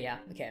same thing, yeah,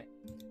 okay.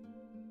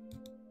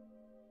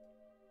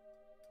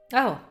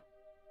 Oh.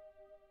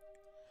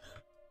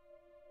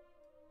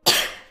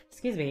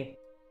 Excuse me.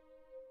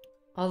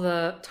 All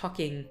the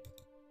talking.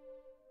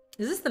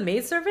 Is this the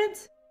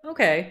maidservant?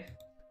 Okay.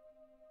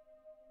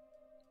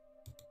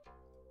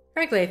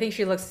 Frankly, I think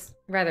she looks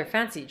rather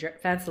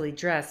fancily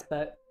dressed,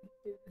 but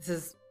this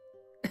is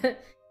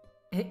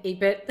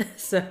 8-bit,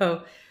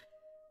 so...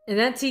 An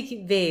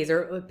antique vase,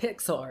 or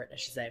pixel art, I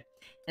should say.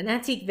 An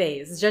antique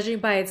vase. Judging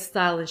by its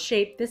style and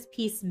shape, this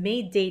piece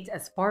may date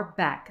as far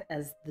back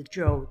as the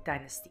Zhou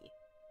dynasty.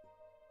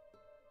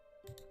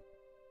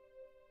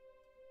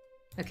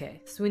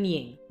 Okay, Swoon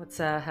Ying, let's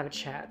have a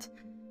chat.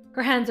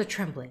 Her hands are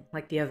trembling,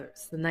 like the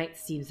others. The night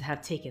seems to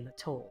have taken a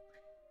toll.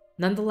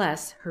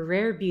 Nonetheless, her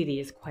rare beauty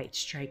is quite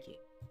striking.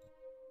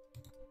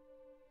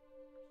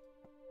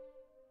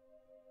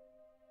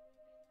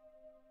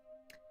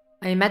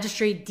 I am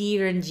Magistrate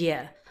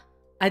Renjie.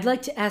 I'd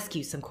like to ask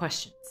you some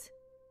questions.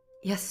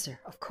 Yes, sir,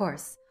 of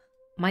course.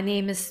 My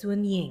name is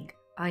Swoon Ying.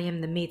 I am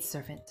the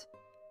maidservant.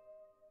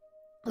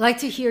 I'd like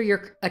to hear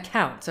your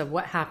account of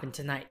what happened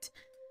tonight.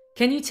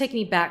 Can you take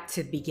me back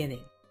to the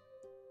beginning?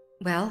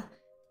 Well,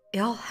 it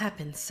all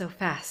happened so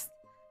fast.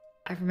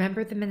 I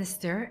remember the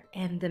minister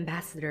and the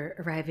ambassador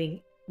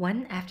arriving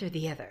one after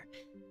the other,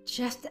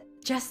 just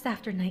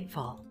after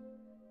nightfall.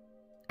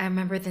 I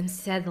remember them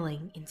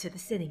settling into the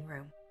sitting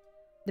room.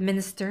 The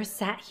minister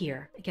sat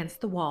here against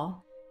the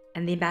wall,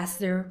 and the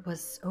ambassador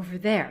was over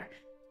there,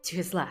 to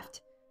his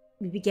left.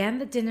 We began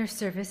the dinner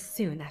service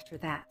soon after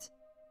that.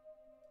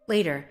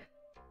 Later,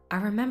 I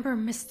remember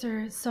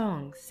Mr.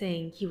 Song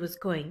saying he was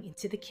going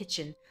into the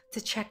kitchen to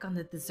check on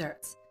the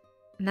desserts,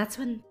 and that's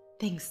when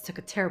things took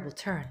a terrible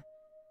turn.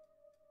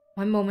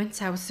 One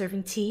moment I was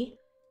serving tea,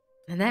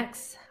 the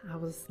next I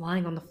was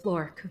lying on the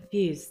floor,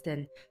 confused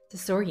and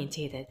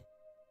disorientated.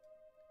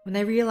 When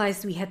I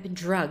realized we had been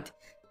drugged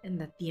and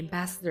that the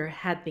ambassador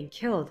had been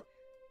killed,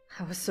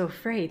 I was so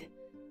afraid.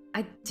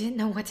 I didn't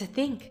know what to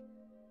think.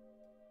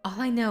 All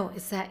I know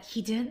is that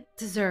he didn't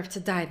deserve to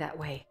die that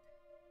way.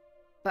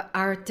 But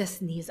our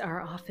destinies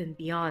are often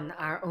beyond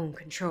our own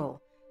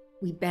control.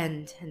 We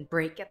bend and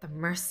break at the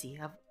mercy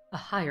of a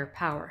higher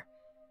power.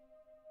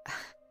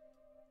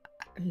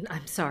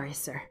 I'm sorry,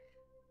 sir.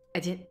 I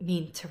didn't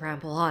mean to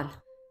ramble on.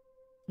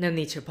 No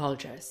need to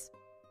apologize.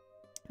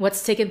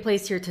 What's taken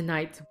place here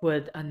tonight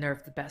would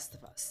unnerve the best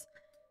of us.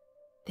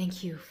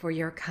 Thank you for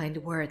your kind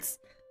words.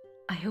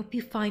 I hope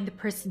you find the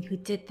person who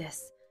did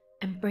this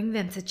and bring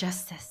them to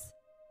justice.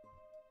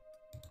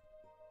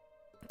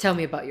 Tell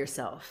me about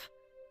yourself.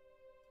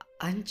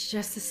 I'm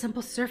just a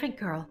simple servant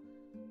girl.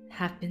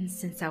 Have been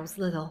since I was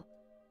little.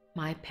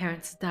 My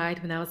parents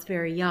died when I was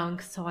very young,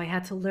 so I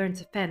had to learn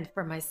to fend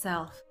for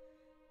myself.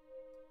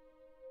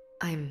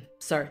 I'm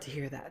sorry to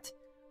hear that.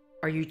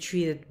 Are you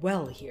treated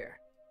well here?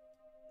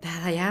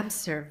 That I am,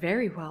 sir,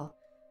 very well.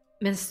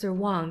 Minister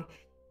Wang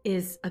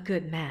is a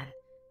good man,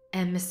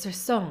 and Mr.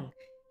 Song,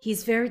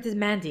 he's very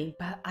demanding,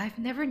 but I've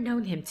never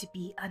known him to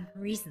be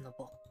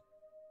unreasonable.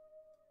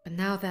 But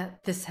now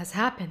that this has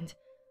happened,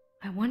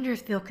 I wonder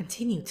if they'll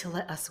continue to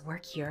let us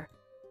work here.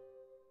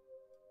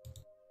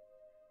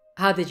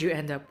 How did you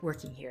end up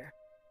working here?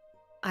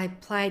 I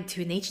applied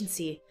to an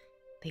agency.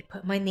 They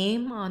put my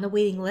name on a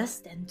waiting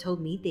list and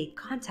told me they'd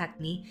contact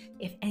me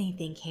if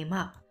anything came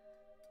up.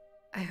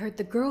 I heard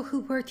the girl who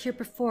worked here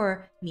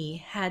before me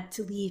had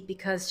to leave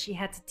because she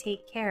had to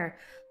take care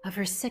of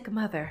her sick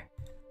mother.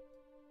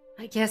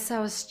 I guess I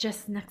was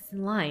just next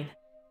in line.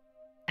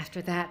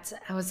 After that,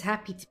 I was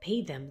happy to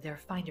pay them their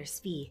finder's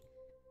fee.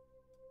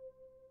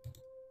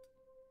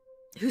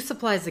 Who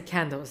supplies the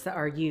candles that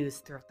are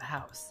used throughout the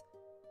house?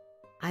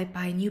 I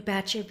buy a new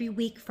batch every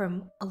week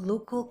from a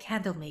local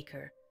candle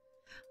maker.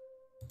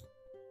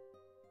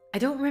 I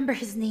don't remember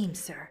his name,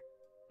 sir,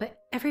 but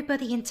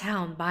everybody in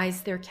town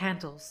buys their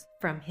candles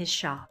from his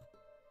shop.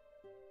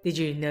 Did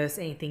you notice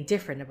anything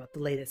different about the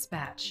latest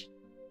batch?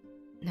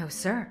 No,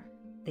 sir.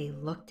 They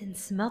looked and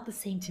smelled the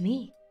same to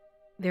me.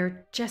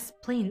 They're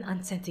just plain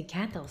unscented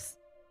candles.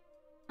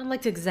 I'd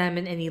like to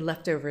examine any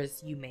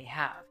leftovers you may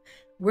have.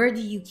 Where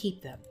do you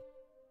keep them?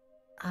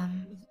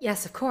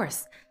 Yes, of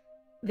course.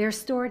 They're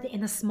stored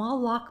in a small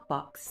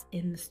lockbox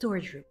in the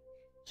storage room.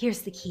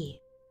 Here's the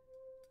key.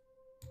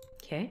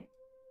 Okay.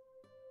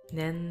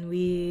 Then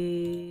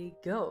we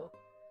go.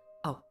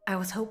 Oh, I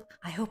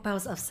hope I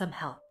was of some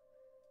help.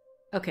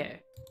 Okay.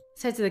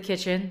 Let's head to the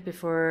kitchen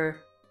before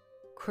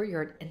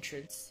courtyard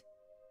entrance.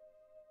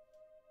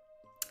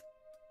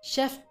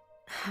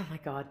 Oh my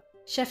god.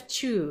 Chef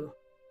Chu.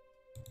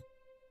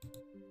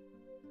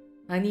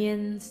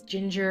 Onions,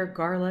 ginger,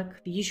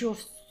 garlic, the usual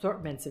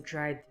assortments of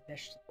dried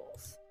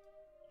vegetables.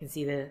 You can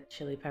see the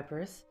chili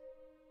peppers.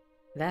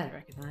 That I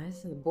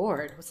recognize. The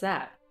board. What's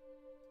that?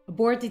 A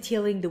board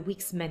detailing the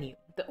week's menu.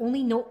 The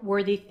only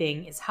noteworthy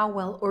thing is how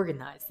well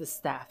organized the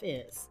staff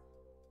is.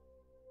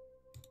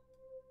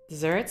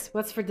 Desserts?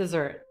 What's for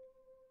dessert?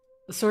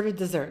 Assorted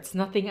desserts.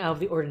 Nothing out of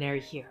the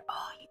ordinary here.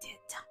 Oh, you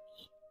didn't tell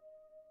me.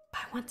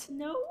 I want to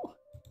know.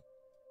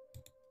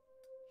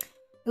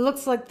 It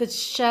looks like the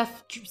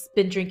chef's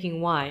been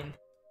drinking wine.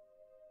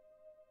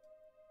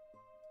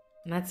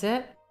 And that's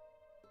it?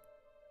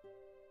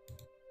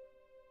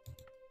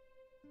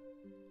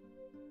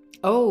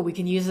 Oh, we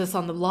can use this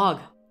on the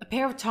log. A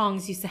pair of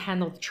tongs used to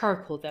handle the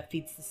charcoal that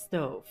feeds the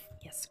stove.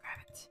 Yes,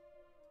 grab it.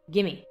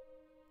 Gimme.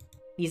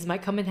 These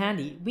might come in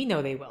handy. We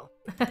know they will.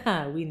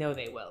 We know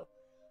they will.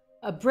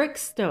 A brick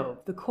stove.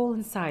 The coal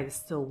inside is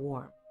still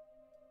warm.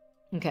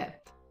 Okay.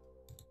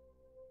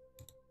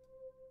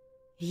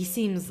 He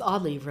seems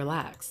oddly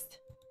relaxed.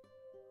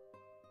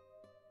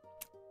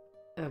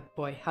 Oh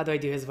boy, how do I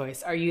do his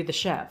voice? Are you the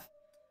chef?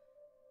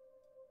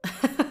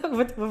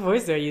 What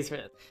voice do I use for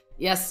this?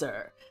 Yes,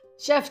 sir.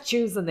 Chef,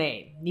 choose a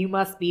name. You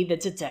must be the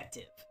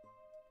detective.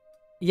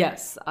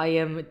 Yes, I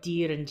am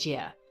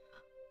Renjie.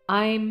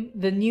 I'm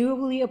the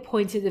newly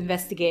appointed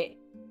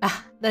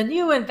the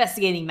new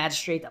investigating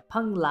magistrate of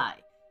Peng Lai.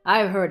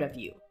 I've heard of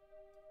you.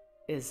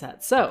 Is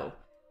that so?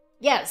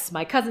 Yes,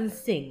 my cousin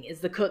Singh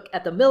is the cook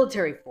at the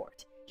military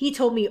fort. He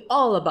told me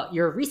all about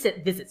your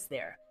recent visits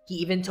there. He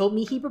even told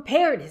me he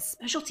prepared his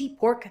specialty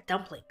pork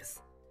dumplings.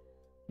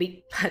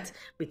 But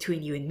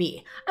between you and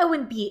me, I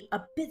wouldn't be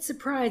a bit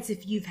surprised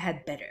if you've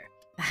had better.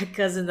 That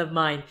cousin of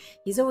mine,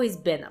 he's always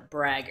been a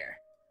bragger.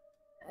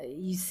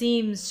 You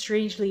seem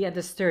strangely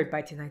undisturbed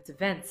by tonight's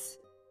events.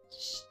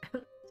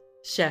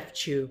 Chef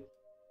Chu,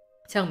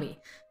 tell me,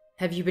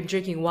 have you been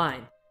drinking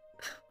wine?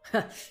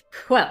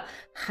 Well,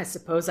 I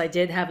suppose I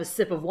did have a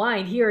sip of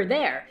wine here and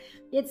there.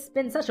 It's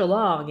been such a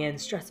long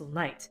and stressful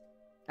night.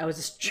 I was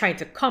just trying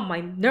to calm my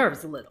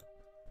nerves a little.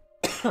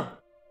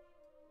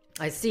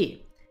 I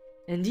see.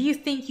 And do you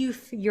think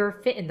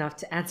you're fit enough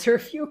to answer a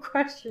few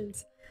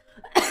questions?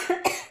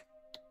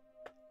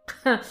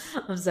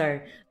 I'm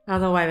sorry. I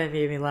don't know why that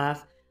made me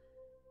laugh.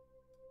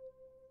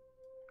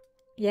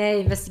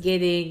 Yay,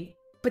 investigating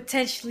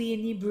potentially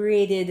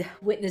inebriated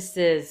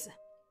witnesses.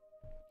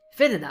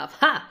 Fit enough,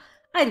 ha!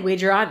 I'd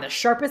wager I'm the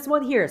sharpest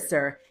one here,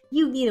 sir.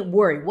 You needn't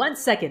worry 1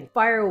 second.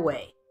 Fire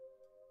away.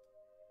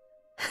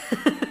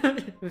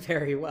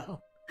 Very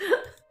well.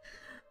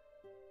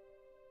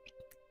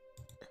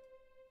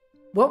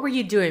 What were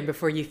you doing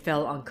before you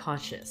fell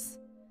unconscious?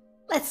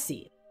 Let's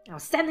see. I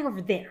was standing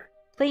over there,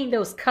 playing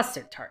those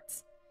custard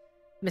tarts.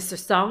 Mr.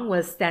 Song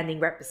was standing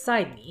right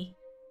beside me.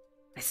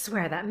 I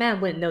swear that man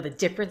wouldn't know the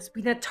difference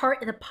between a tart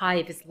and a pie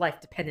if his life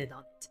depended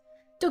on it.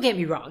 Don't get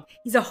me wrong,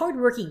 he's a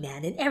hard-working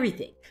man and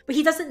everything, but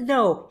he doesn't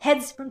know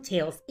heads from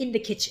tails in the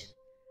kitchen.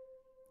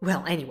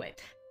 Well, anyway,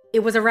 it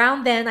was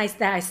around then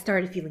that I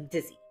started feeling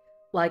dizzy,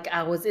 like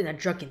I was in a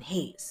drunken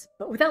haze,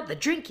 but without the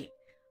drinking.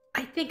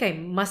 I think I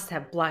must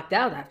have blacked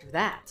out after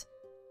that.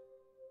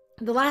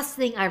 The last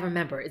thing I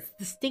remember is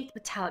the distinct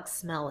metallic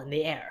smell in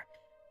the air.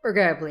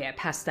 Regrettably, I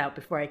passed out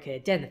before I could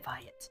identify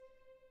it.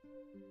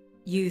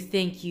 You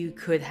think you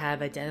could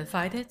have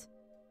identified it?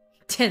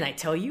 Didn't I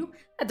tell you?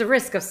 At the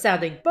risk of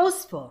sounding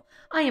boastful,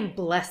 I am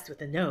blessed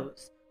with a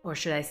nose, or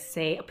should I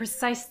say a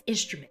precise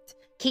instrument,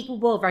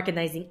 capable of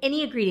recognizing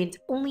any ingredient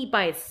only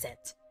by its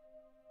scent.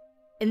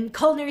 In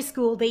culinary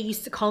school, they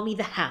used to call me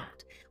the Hound.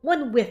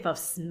 One whiff of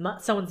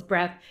someone's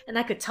breath, and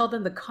I could tell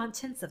them the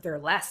contents of their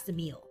last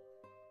meal.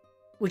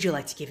 Would you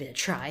like to give it a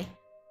try?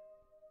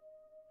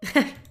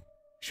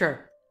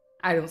 Sure,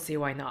 I don't see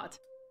why not.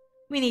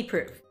 We need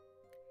proof.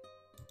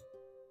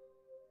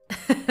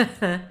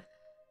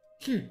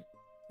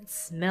 It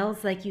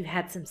smells like you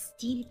had some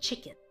steamed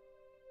chicken.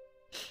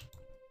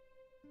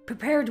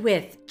 Prepared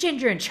with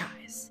ginger and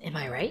chives, am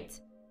I right?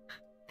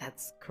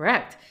 That's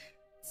correct.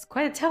 It's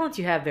quite a talent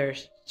you have there,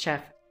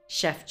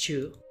 Chef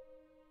Chu.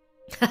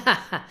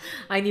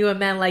 I knew a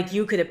man like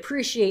you could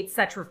appreciate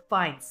such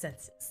refined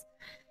senses.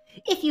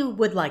 If you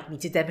would like me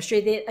to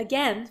demonstrate it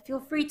again, feel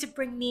free to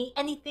bring me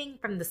anything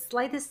from the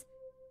slightest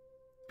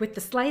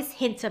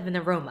hint of an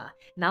aroma,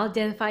 and I'll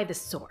identify the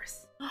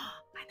source. I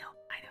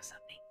know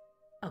something.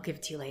 I'll give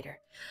it to you later.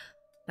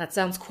 That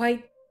sounds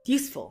quite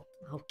useful.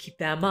 I'll keep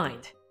that in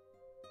mind.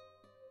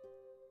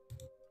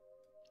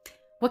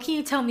 What can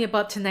you tell me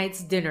about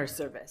tonight's dinner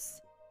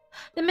service?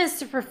 The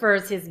minister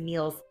prefers his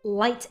meals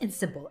light and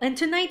simple, and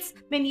tonight's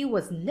menu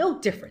was no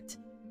different.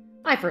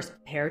 I first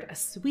prepared a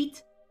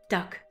sweet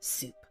duck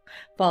soup,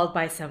 followed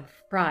by some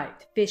fried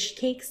fish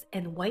cakes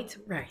and white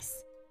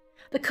rice.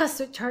 The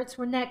custard tarts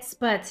were next,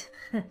 but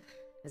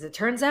as it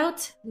turns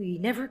out, we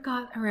never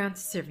got around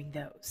to serving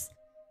those.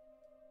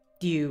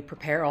 Do you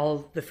prepare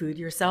all the food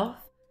yourself?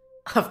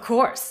 Of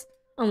course!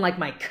 Unlike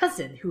my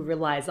cousin, who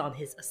relies on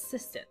his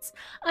assistants,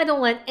 I don't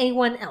let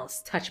anyone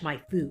else touch my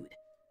food.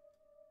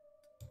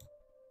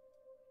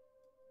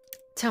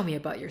 Tell me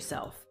about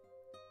yourself.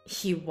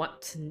 You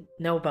want to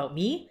know about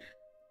me?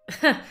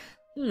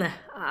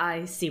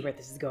 I see where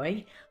this is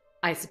going.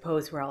 I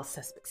suppose we're all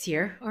suspects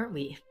here, aren't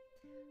we?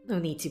 No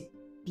need to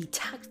be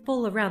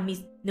tactful around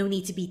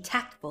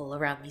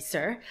me,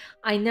 sir.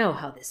 I know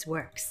how this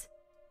works.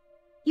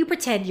 You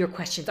pretend your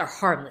questions are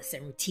harmless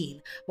and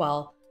routine,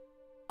 while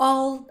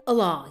all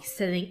along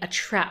setting a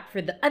trap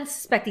for the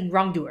unsuspecting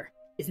wrongdoer.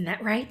 Isn't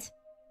that right?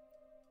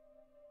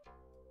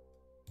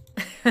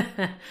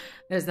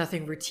 There's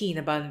nothing routine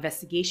about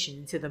investigation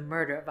into the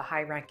murder of a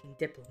high-ranking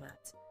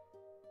diplomat.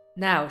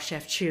 Now,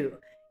 Chef Chu,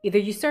 either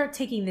you start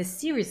taking this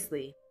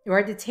seriously, or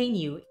I detain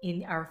you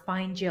in our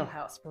fine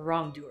jailhouse for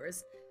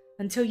wrongdoers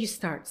until you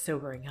start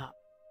sobering up.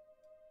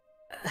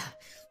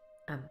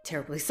 I'm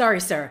terribly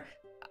sorry, sir.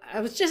 I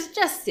was just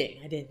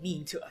jesting. I didn't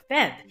mean to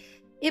offend.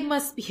 It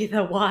must be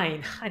the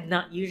wine. I'm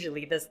not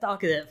usually this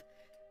talkative.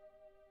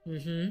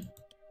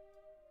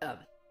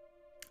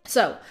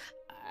 So,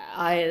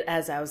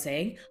 as I was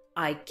saying,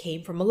 I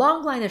came from a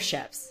long line of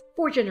chefs.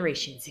 4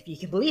 generations, if you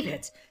can believe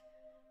it.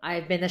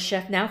 I've been a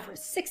chef now for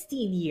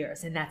 16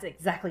 years, and that's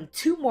exactly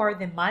 2 more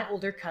than my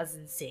older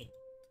cousin Sing.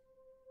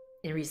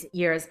 In recent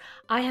years,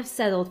 I have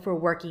settled for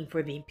working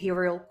for the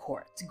Imperial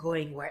Court,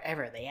 going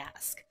wherever they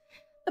ask.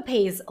 The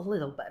pay is a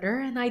little better,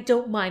 and I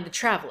don't mind the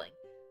traveling.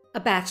 A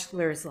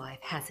bachelor's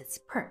life has its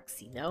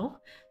perks, you know?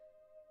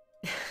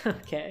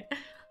 Okay.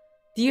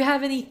 Do you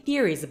have any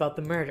theories about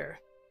the murder?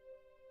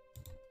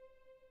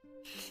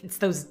 It's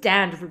those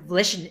damned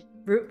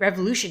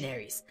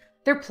revolutionaries.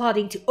 They're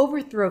plotting to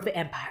overthrow the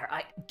empire.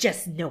 I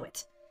just know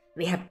it.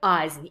 They have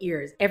eyes and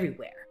ears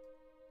everywhere.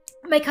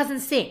 My cousin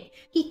Sing,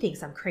 he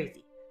thinks I'm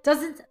crazy.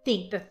 Doesn't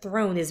think the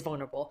throne is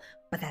vulnerable,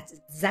 but that's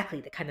exactly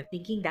the kind of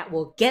thinking that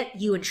will get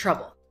you in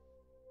trouble.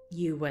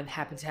 You wouldn't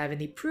happen to have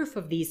any proof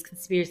of these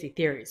conspiracy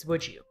theories,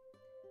 would you?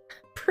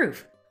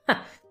 Proof?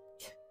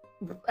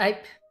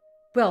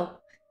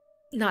 Well,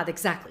 not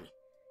exactly.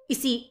 You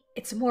see,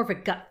 it's more of a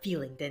gut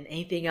feeling than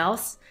anything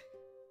else.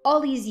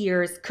 All these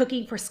years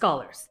cooking for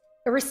scholars,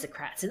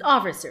 aristocrats, and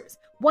officers,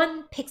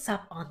 one picks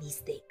up on these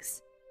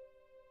things.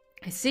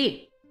 I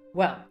see.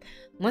 Well,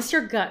 unless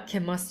your gut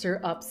can muster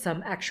up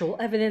some actual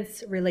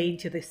evidence relating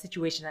to the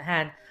situation at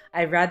hand,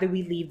 I'd rather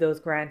we leave those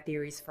grand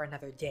theories for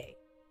another day.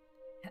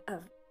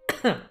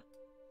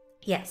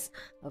 Yes,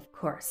 of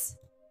course.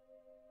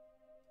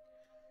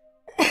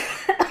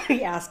 Are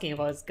you asking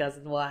about his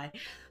cousin? Why?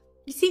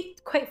 You seem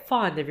quite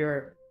fond of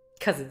your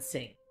cousin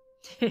Sing.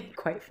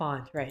 Quite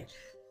fond, right?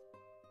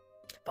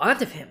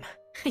 Fond of him?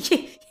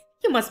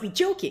 You must be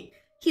joking.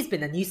 He's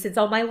been a nuisance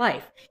all my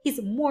life.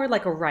 He's more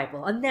like a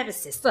rival, a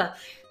nemesis.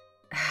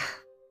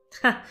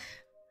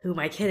 Who am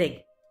I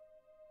kidding?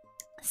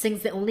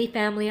 Sing's the only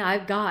family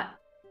I've got.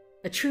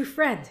 A true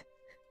friend.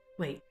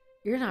 Wait,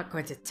 you're not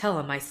going to tell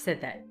him I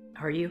said that,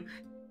 are you?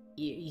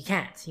 You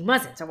can't. You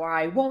mustn't, or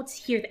I won't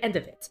hear the end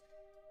of it.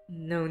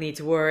 No need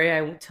to worry,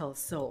 I won't tell a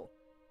soul.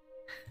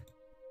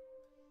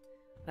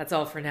 That's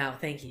all for now,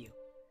 thank you.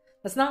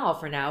 That's not all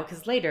for now,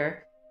 because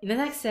later, in the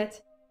next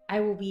set, I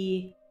will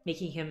be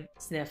making him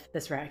sniff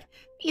this rag.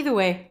 Either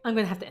way, I'm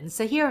going to have to end this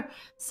set here.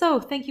 So,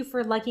 thank you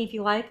for liking if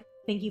you like.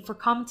 Thank you for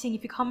commenting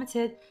if you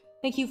commented.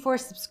 Thank you for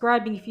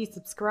subscribing if you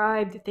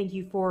subscribed. Thank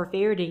you for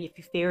favoriting if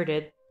you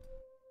favorited.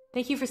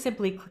 Thank you for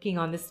simply clicking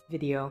on this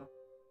video.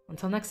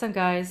 Until next time,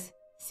 guys.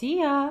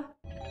 See ya!